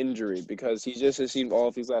tendering an injury because he just has seen all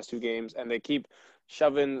of these last two games, and they keep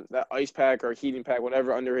shoving that ice pack or heating pack,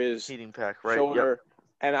 whatever, under his Heating pack, right? Yep. shoulder,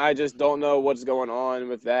 and I just don't know what's going on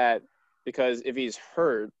with that because if he's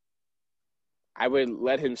hurt, I would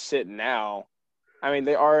let him sit now. I mean,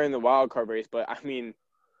 they are in the wild card race, but I mean,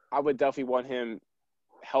 I would definitely want him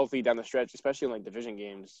healthy down the stretch, especially in like division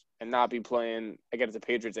games, and not be playing against the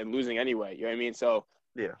Patriots and losing anyway. You know what I mean? So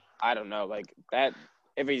Yeah. I don't know, like that.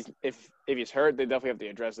 If he's hurt, they definitely have to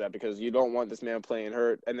address that because you don't want this man playing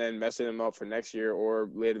hurt and then messing him up for next year or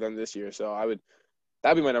later than this year. So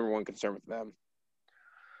that'd be my number one concern with them.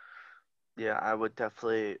 Yeah, I would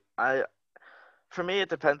definitely. For me, it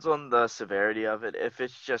depends on the severity of it. If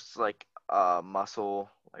it's just like a muscle,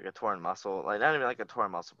 like a torn muscle, like not even like a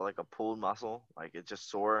torn muscle, but like a pulled muscle, like it's just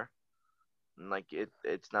sore, and like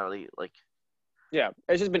it's not really like Yeah,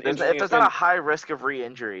 it's just been if interesting. It's there's not been a high risk of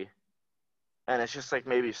re-injury, and it's just like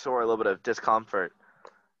maybe sore, a little bit of discomfort,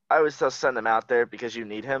 I would still send him out there because you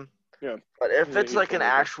need him. yeah, But if he's a it's huge like an playmaker.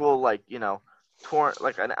 actual like torn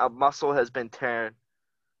like a muscle has been torn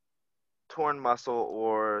muscle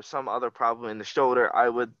or some other problem in the shoulder, I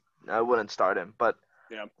wouldn't start him. But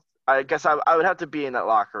Yeah, I guess I would have to be in that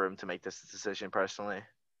locker room to make this decision personally.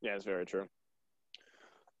 yeah, it's very true.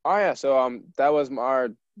 Oh yeah, so that was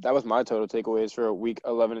my total takeaways for week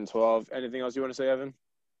 11 and 12. Anything else you want to say, Evan?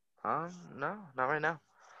 No, not right now.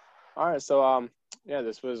 All right, so yeah,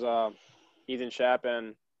 this was Ethan Schapp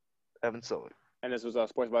and Evan Silver. this was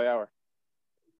Sports by the Hour.